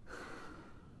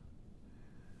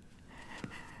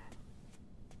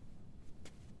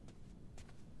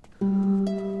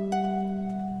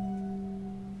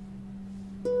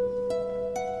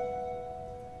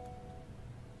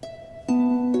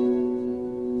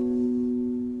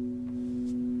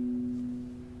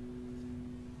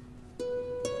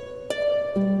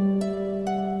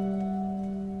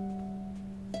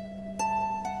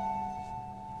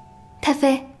太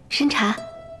妃，参茶。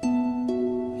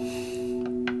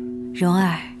蓉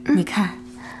儿，你看，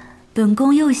本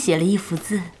宫又写了一幅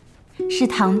字，是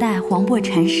唐代黄檗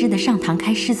禅师的上堂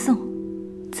开诗颂，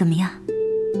怎么样？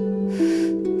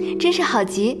真是好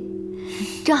极，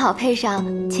正好配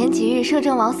上前几日摄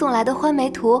政王送来的欢梅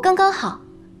图，刚刚好。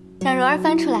让蓉儿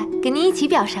翻出来，给您一起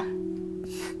裱上。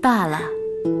罢了，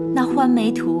那欢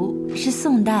梅图是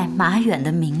宋代马远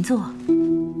的名作，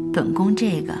本宫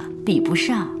这个比不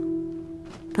上。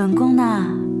本宫呢，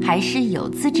还是有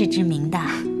自知之明的。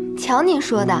瞧您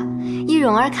说的，依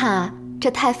蓉儿看啊，这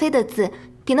太妃的字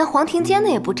比那黄庭坚的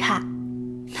也不差。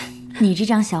你这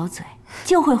张小嘴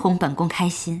就会哄本宫开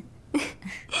心。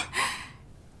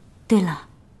对了，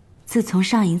自从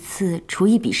上一次厨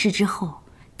艺比试之后，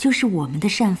就是我们的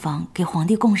膳房给皇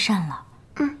帝供膳了。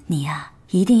你呀，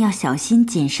一定要小心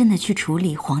谨慎地去处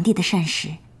理皇帝的膳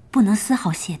食，不能丝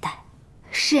毫懈怠。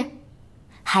是。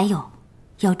还有，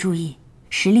要注意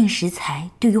时令食材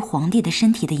对于皇帝的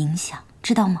身体的影响，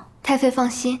知道吗？太妃放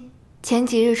心，前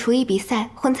几日厨艺比赛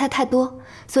荤菜太多，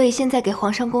所以现在给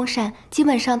皇上供膳基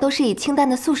本上都是以清淡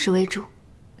的素食为主。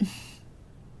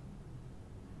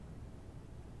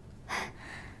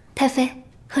太妃，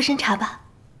喝参茶吧。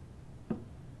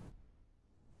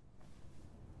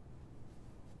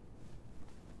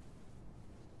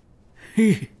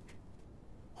嘿，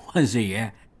万岁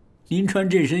爷，您穿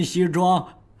这身西装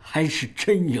还是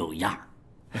真有样儿。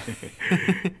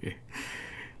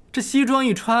这西装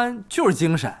一穿就是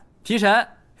精神提神。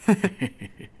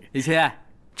李琦，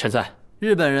臣在。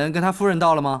日本人跟他夫人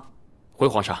到了吗？回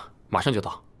皇上，马上就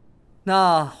到。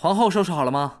那皇后收拾好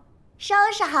了吗？收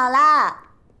拾好了。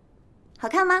好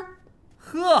看吗？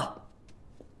呵，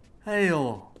哎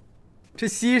呦，这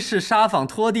西式纱纺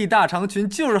拖地大长裙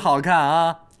就是好看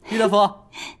啊！郁德福，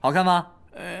好看吗？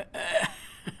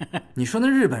你说那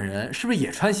日本人是不是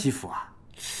也穿西服啊？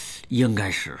应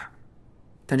该是，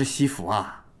但这西服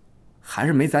啊，还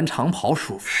是没咱长袍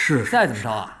舒服。是，再怎么着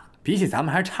啊，比起咱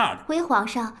们还是差点。回皇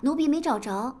上，奴婢没找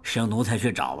着。让奴才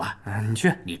去找吧。你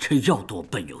去。你这要多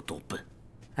笨有多笨。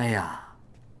哎呀，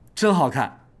真好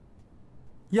看。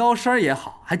腰身也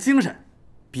好，还精神，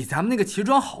比咱们那个旗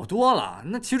装好多了。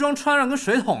那旗装穿上跟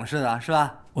水桶似的，是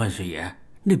吧？万岁爷，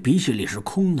那鼻息里是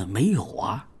空的，没有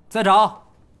啊。再找。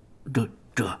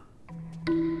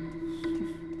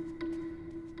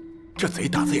这贼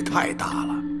胆子也太大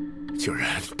了，竟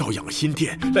然到养心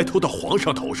殿来偷到皇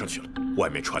上头上去了。外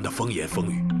面传的风言风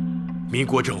语，民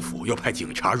国政府要派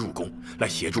警察入宫来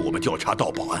协助我们调查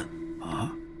盗宝案。啊，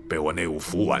被我内务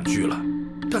府婉拒了。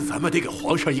但咱们得给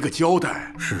皇上一个交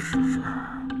代。是。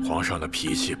皇上的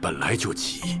脾气本来就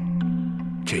急，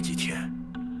这几天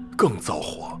更燥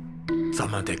火，咱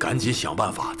们得赶紧想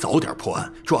办法早点破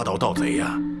案，抓到盗贼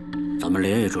呀。咱们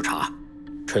连夜去查，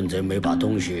趁贼没把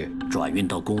东西转运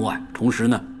到宫外，同时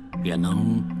呢，也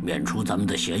能免除咱们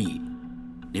的嫌疑。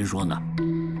您说呢？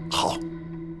好，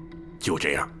就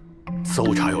这样。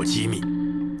搜查要机密，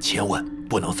千万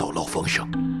不能走漏风声。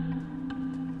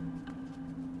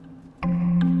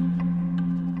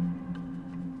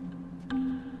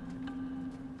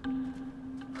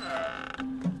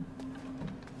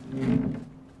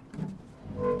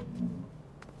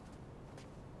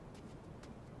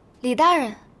李大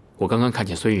人，我刚刚看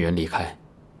见孙议员离开，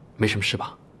没什么事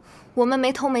吧？我们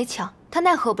没偷没抢，他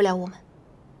奈何不了我们。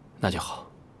那就好。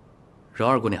柔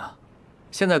儿姑娘，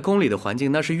现在宫里的环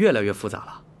境那是越来越复杂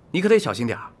了，你可得小心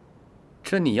点儿。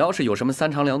这你要是有什么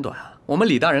三长两短，我们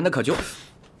李大人的可就……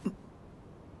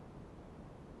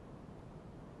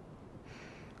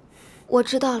我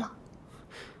知道了。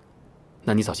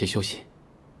那你早些休息。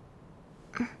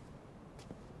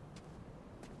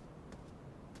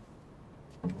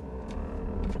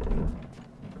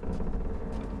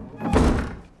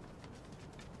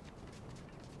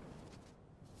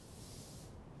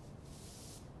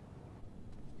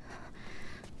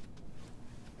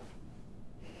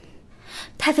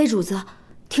太妃主子，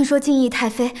听说敬义太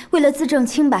妃为了自证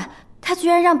清白，她居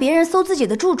然让别人搜自己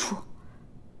的住处。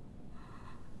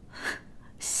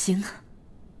行，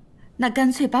那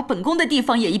干脆把本宫的地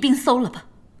方也一并搜了吧。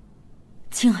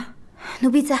青儿，奴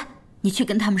婢在，你去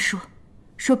跟他们说，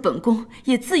说本宫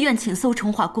也自愿请搜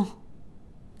崇华宫。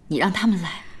你让他们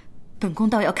来，本宫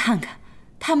倒要看看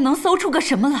他们能搜出个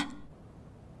什么来。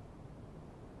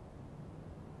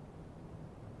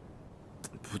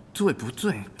不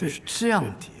对，这是这样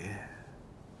叠。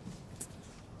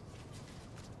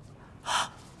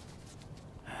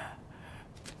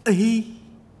哎，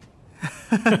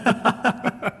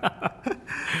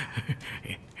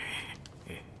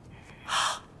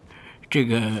这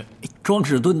个庄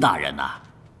士敦大人呐，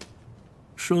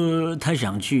说他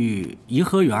想去颐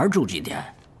和园住几天，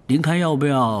您看要不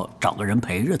要找个人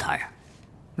陪着他呀？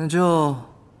那就，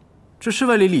这侍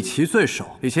卫里李琦最熟。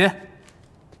李琦，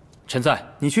臣在。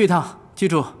你去一趟，记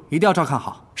住一定要照看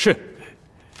好。是。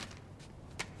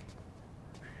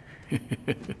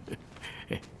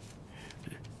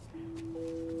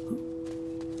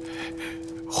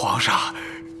皇上，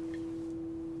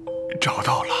找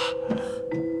到了。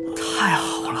太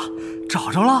好了，找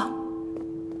着了。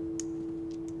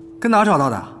跟哪儿找到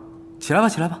的？起来吧，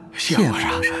起来吧。谢皇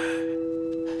上。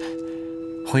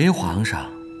回皇上，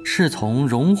是从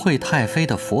荣惠太妃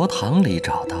的佛堂里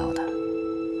找到的。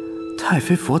太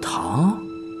妃佛堂？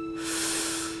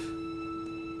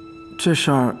这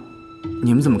事儿，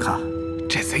你们怎么看？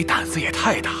这贼胆子也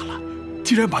太大了，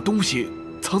竟然把东西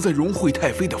藏在荣惠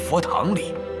太妃的佛堂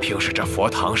里。平时这佛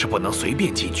堂是不能随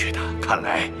便进去的，看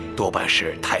来多半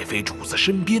是太妃主子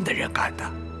身边的人干的。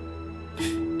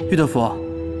郁德福，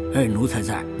哎，奴才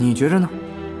在。你觉着呢？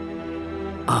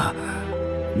啊，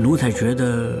奴才觉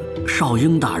得少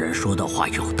英大人说的话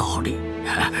有道理。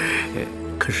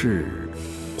可是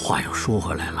话又说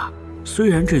回来了，虽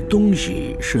然这东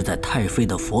西是在太妃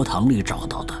的佛堂里找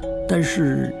到的，但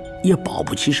是也保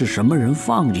不齐是什么人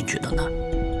放进去的呢。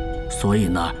所以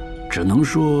呢，只能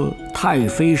说太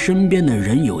妃身边的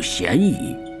人有嫌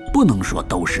疑，不能说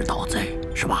都是盗贼，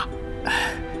是吧？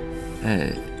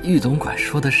郁总管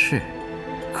说的是，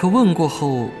可问过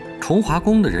后，崇华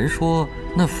宫的人说，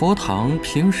那佛堂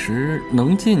平时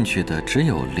能进去的只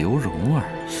有刘蓉儿。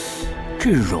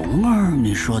这蓉儿，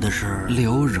你说的是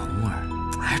刘蓉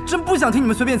儿？哎，真不想听你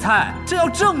们随便猜，这要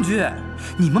证据。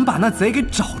你们把那贼给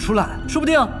找出来，说不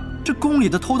定这宫里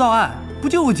的偷盗案不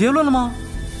就有结论了吗？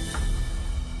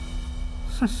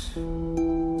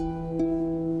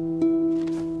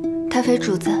太妃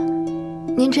主子，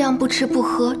您这样不吃不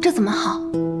喝，这怎么好？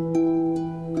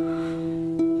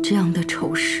这样的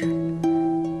丑事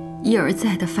一而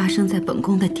再地发生在本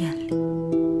宫的殿里，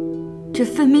这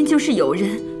分明就是有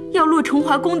人要落崇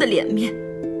华宫的脸面，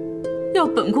要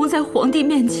本宫在皇帝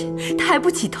面前抬不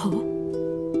起头。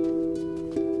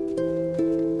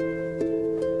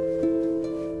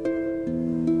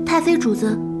太妃主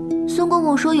子，孙公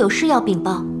公说有事要禀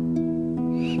报，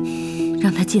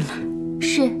让他进来。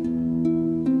是。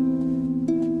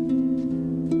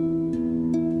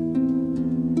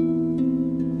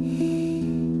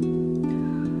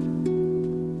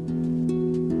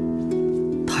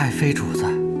太妃主子，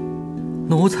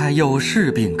奴才有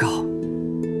事禀告。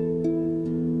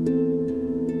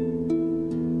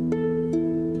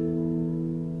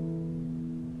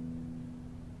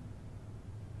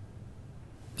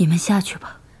你们下去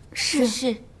吧。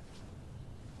是。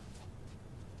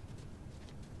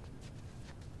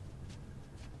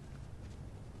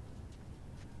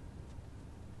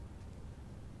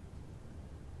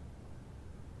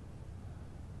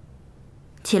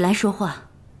起来说话。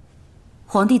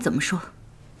皇帝怎么说？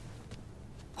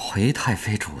回太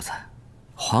妃主子，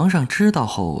皇上知道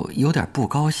后有点不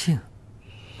高兴，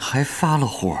还发了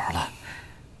火了。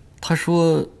他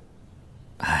说：“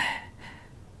哎，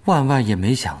万万也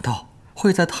没想到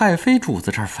会在太妃主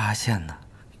子这儿发现呢。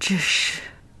这是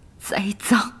栽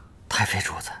赃。”太妃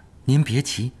主子，您别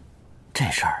急，这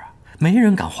事儿啊，没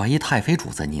人敢怀疑太妃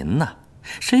主子您呢。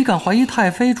谁敢怀疑太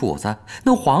妃主子，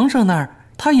那皇上那儿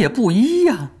他也不依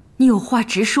呀。你有话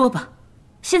直说吧。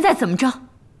现在怎么着？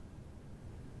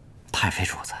太妃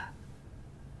主子，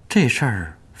这事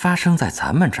儿发生在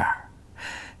咱们这儿，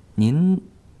您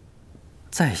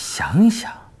再想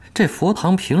想，这佛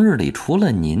堂平日里除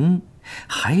了您，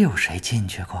还有谁进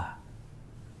去过？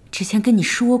之前跟你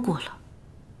说过了，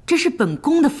这是本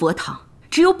宫的佛堂，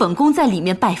只有本宫在里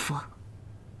面拜佛。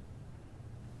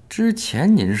之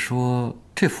前您说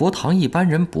这佛堂一般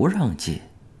人不让进，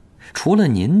除了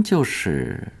您就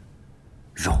是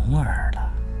蓉儿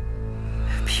了。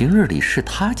平日里是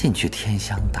她进去添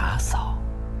香打扫。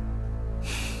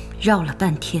绕了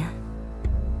半天，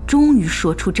终于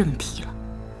说出正题了。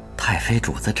太妃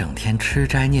主子整天吃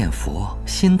斋念佛，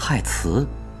心太慈，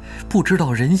不知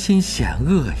道人心险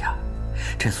恶呀。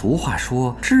这俗话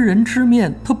说，知人知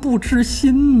面，他不知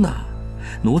心呐。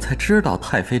奴才知道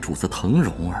太妃主子疼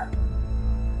蓉儿，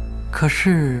可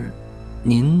是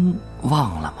您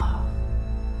忘了吗？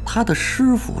他的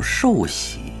师傅受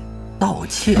洗盗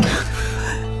窃。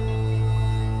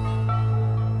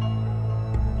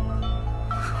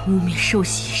污蔑受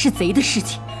洗是贼的事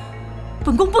情，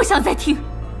本宫不想再听。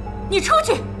你出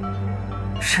去。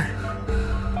是。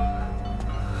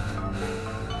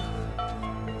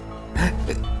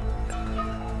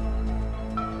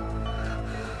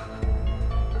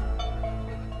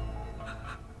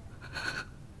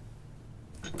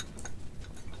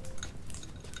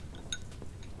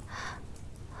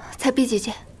彩碧姐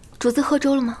姐，主子喝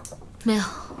粥了吗？没有，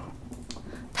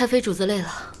太妃主子累了，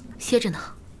歇着呢。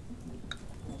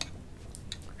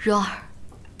柔儿，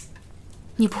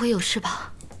你不会有事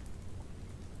吧？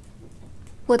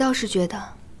我倒是觉得，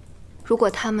如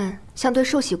果他们像对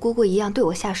寿喜姑姑一样对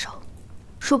我下手，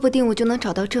说不定我就能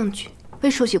找到证据，为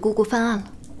寿喜姑姑翻案了。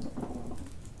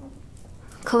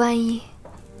可万一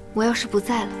我要是不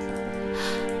在了，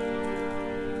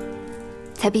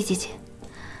彩碧姐姐，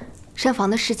膳房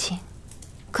的事情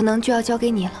可能就要交给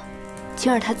你了。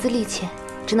晴儿她资历浅，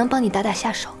只能帮你打打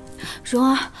下手。蓉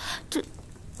儿，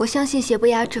我相信邪不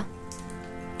压正，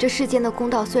这世间的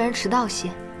公道虽然迟到些，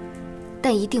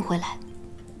但一定会来。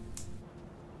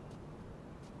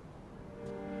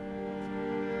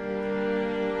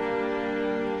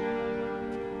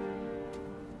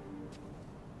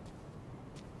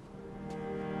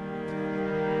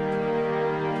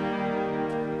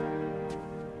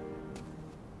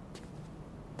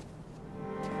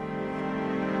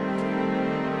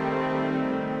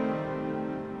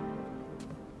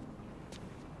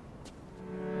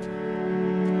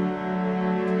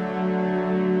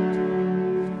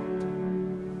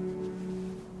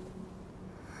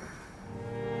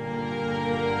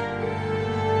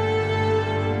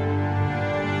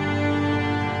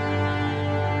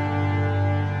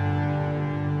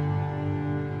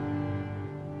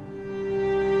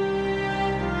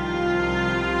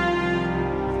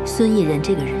孙艺人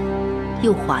这个人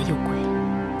又滑又贵，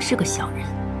是个小人。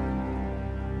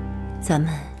咱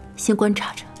们先观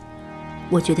察着，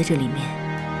我觉得这里面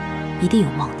一定有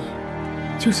猫腻。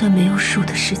就算没有树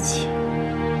的事情，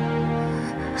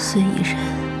孙艺人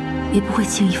也不会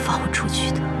轻易放我出去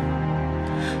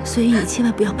的。所以你千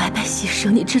万不要白白牺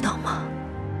牲，你知道吗？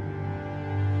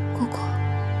姑姑，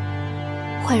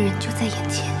坏人就在眼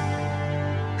前，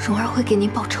蓉儿会给您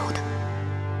报仇的。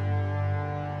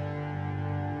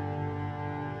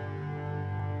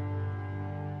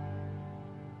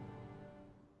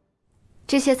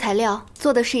这些材料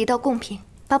做的是一道贡品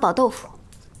——八宝豆腐。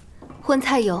荤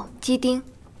菜有鸡丁、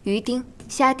鱼丁、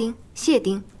虾丁、蟹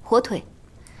丁、火腿；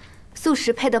素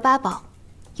食配的八宝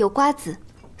有瓜子、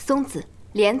松子、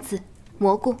莲子、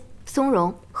蘑菇、松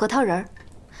茸、核桃仁儿。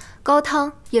高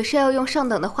汤也是要用上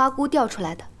等的花菇调出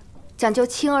来的，讲究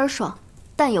清而爽，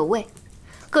淡有味。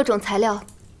各种材料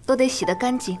都得洗得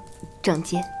干净、整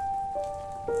洁。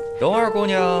蓉儿姑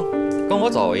娘，跟我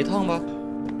走一趟吧。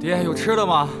爹，有吃的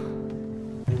吗？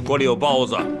锅里有包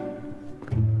子。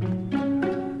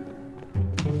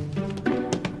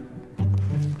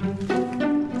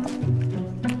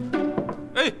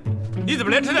哎，你怎么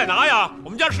连吃带拿呀？我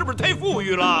们家是不是太富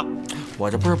裕了？我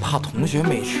这不是怕同学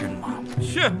没吃呢吗？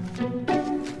去，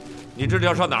你这是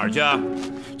要上哪儿去？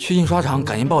去印刷厂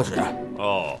赶印报纸。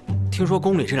哦，听说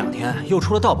宫里这2天又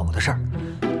出了盗宝的事儿，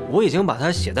我已经把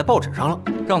它写在报纸上了，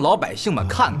让老百姓们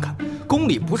看看。宫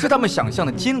里不是他们想象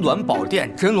的金銮宝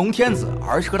殿、真龙天子，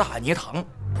而是个大捏堂。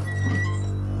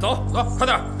走走，快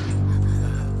点，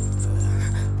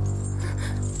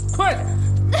快点！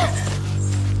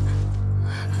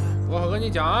我可跟你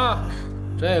讲啊，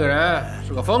这个人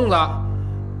是个疯子，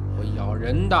会咬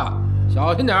人的，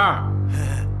小心点儿。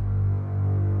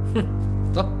哼，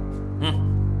走。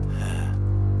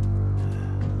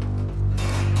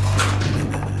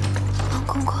王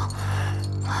公公。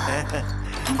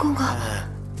王公公，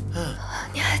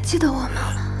你还记得我吗？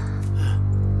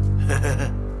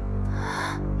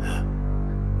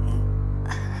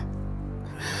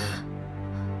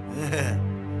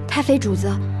太妃主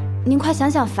子，您快想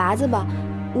想法子吧，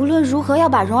无论如何要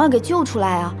把蓉儿给救出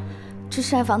来啊！这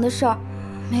膳房的事儿，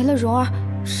没了蓉儿，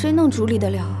谁能处理得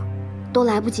了啊？都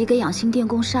来不及给养心殿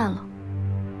供膳了。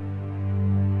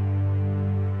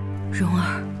蓉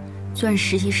儿，钻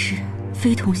石一事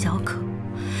非同小可，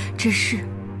这事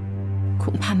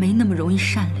恐怕没那么容易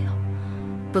善了。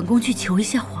本宫去求一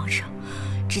下皇上，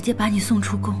直接把你送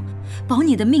出宫，保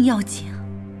你的命要紧。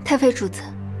太妃主子，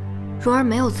蓉儿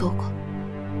没有做过。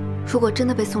如果真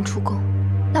的被送出宫，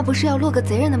那不是要落个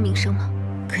贼人的名声吗？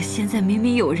可现在明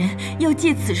明有人要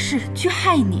借此事去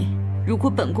害你，如果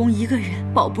本宫一个人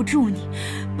保不住你，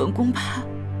本宫怕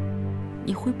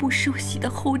你会不受洗的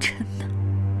后尘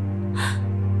呢。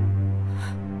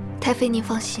太妃您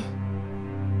放心，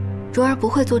蓉儿不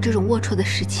会做这种龌龊的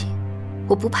事情，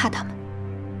我不怕他们。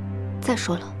再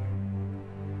说了，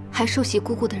害受洗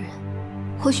姑姑的人，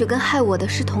或许跟害我的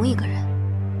是同一个人。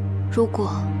如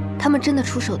果他们真的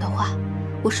出手的话，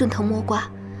我顺藤摸瓜，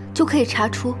就可以查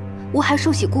出诬害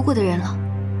受洗姑姑的人了。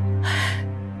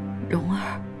蓉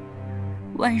儿，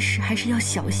万事还是要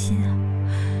小心啊！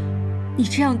你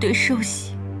这样对受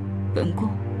洗，本宫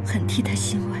很替他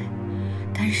欣慰。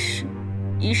但是，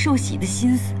以受洗的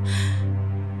心思，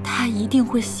他一定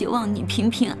会希望你平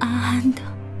平安安的。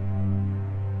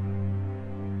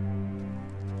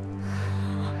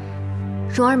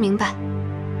蓉儿明白。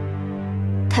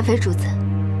太妃主子，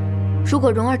如果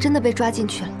蓉儿真的被抓进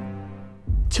去了，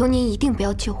求您一定不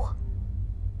要救我。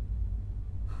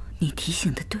你提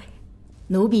醒的对，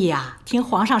奴婢呀，听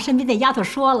皇上身边的丫头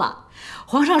说了，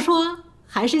皇上说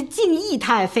还是敬义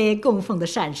太妃供奉的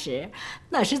膳食，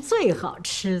那是最好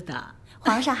吃的。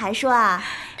皇上还说啊，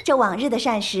这往日的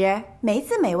膳食没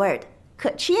滋没味的，可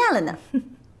吃厌了呢。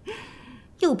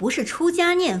又不是出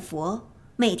家念佛，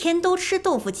每天都吃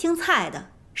豆腐青菜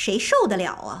的，谁受得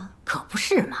了啊？可不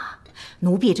是嘛，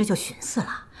奴婢这就寻思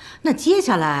了，那接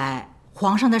下来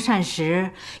皇上的膳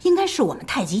食应该是我们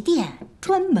太极殿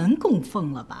专门供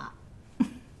奉了吧？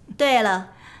对了，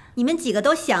你们几个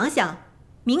都想想，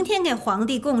明天给皇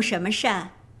帝供什么膳？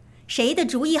谁的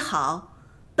主意好，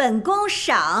本宫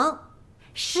赏。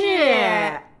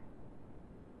是。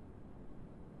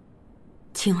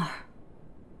青儿，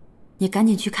你赶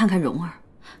紧去看看蓉儿。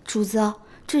主子，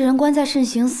这人关在慎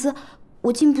刑司，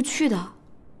我进不去的。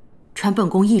传本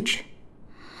宫懿旨，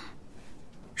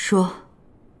说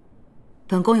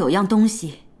本宫有样东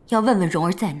西要问问蓉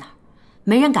儿在哪儿，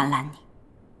没人敢拦你。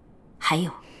还有，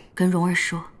跟蓉儿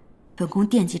说，本宫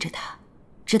惦记着她，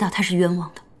知道她是冤枉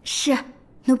的。是，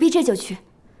奴婢这就去。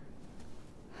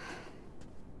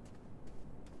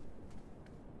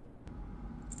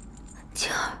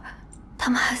青儿，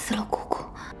他们害死了姑姑。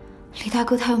李大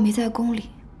哥他又没在宫里，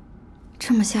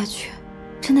这么下去，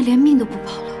真的连命都不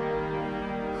保了。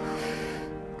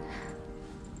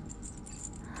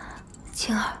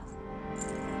青儿，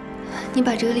你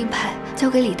把这个令牌交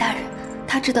给李大人，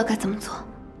他知道该怎么做。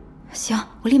行，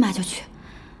我立马就去。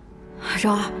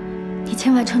蓉儿，你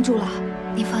千万撑住了。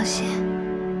你放心，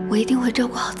我一定会照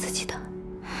顾好自己的。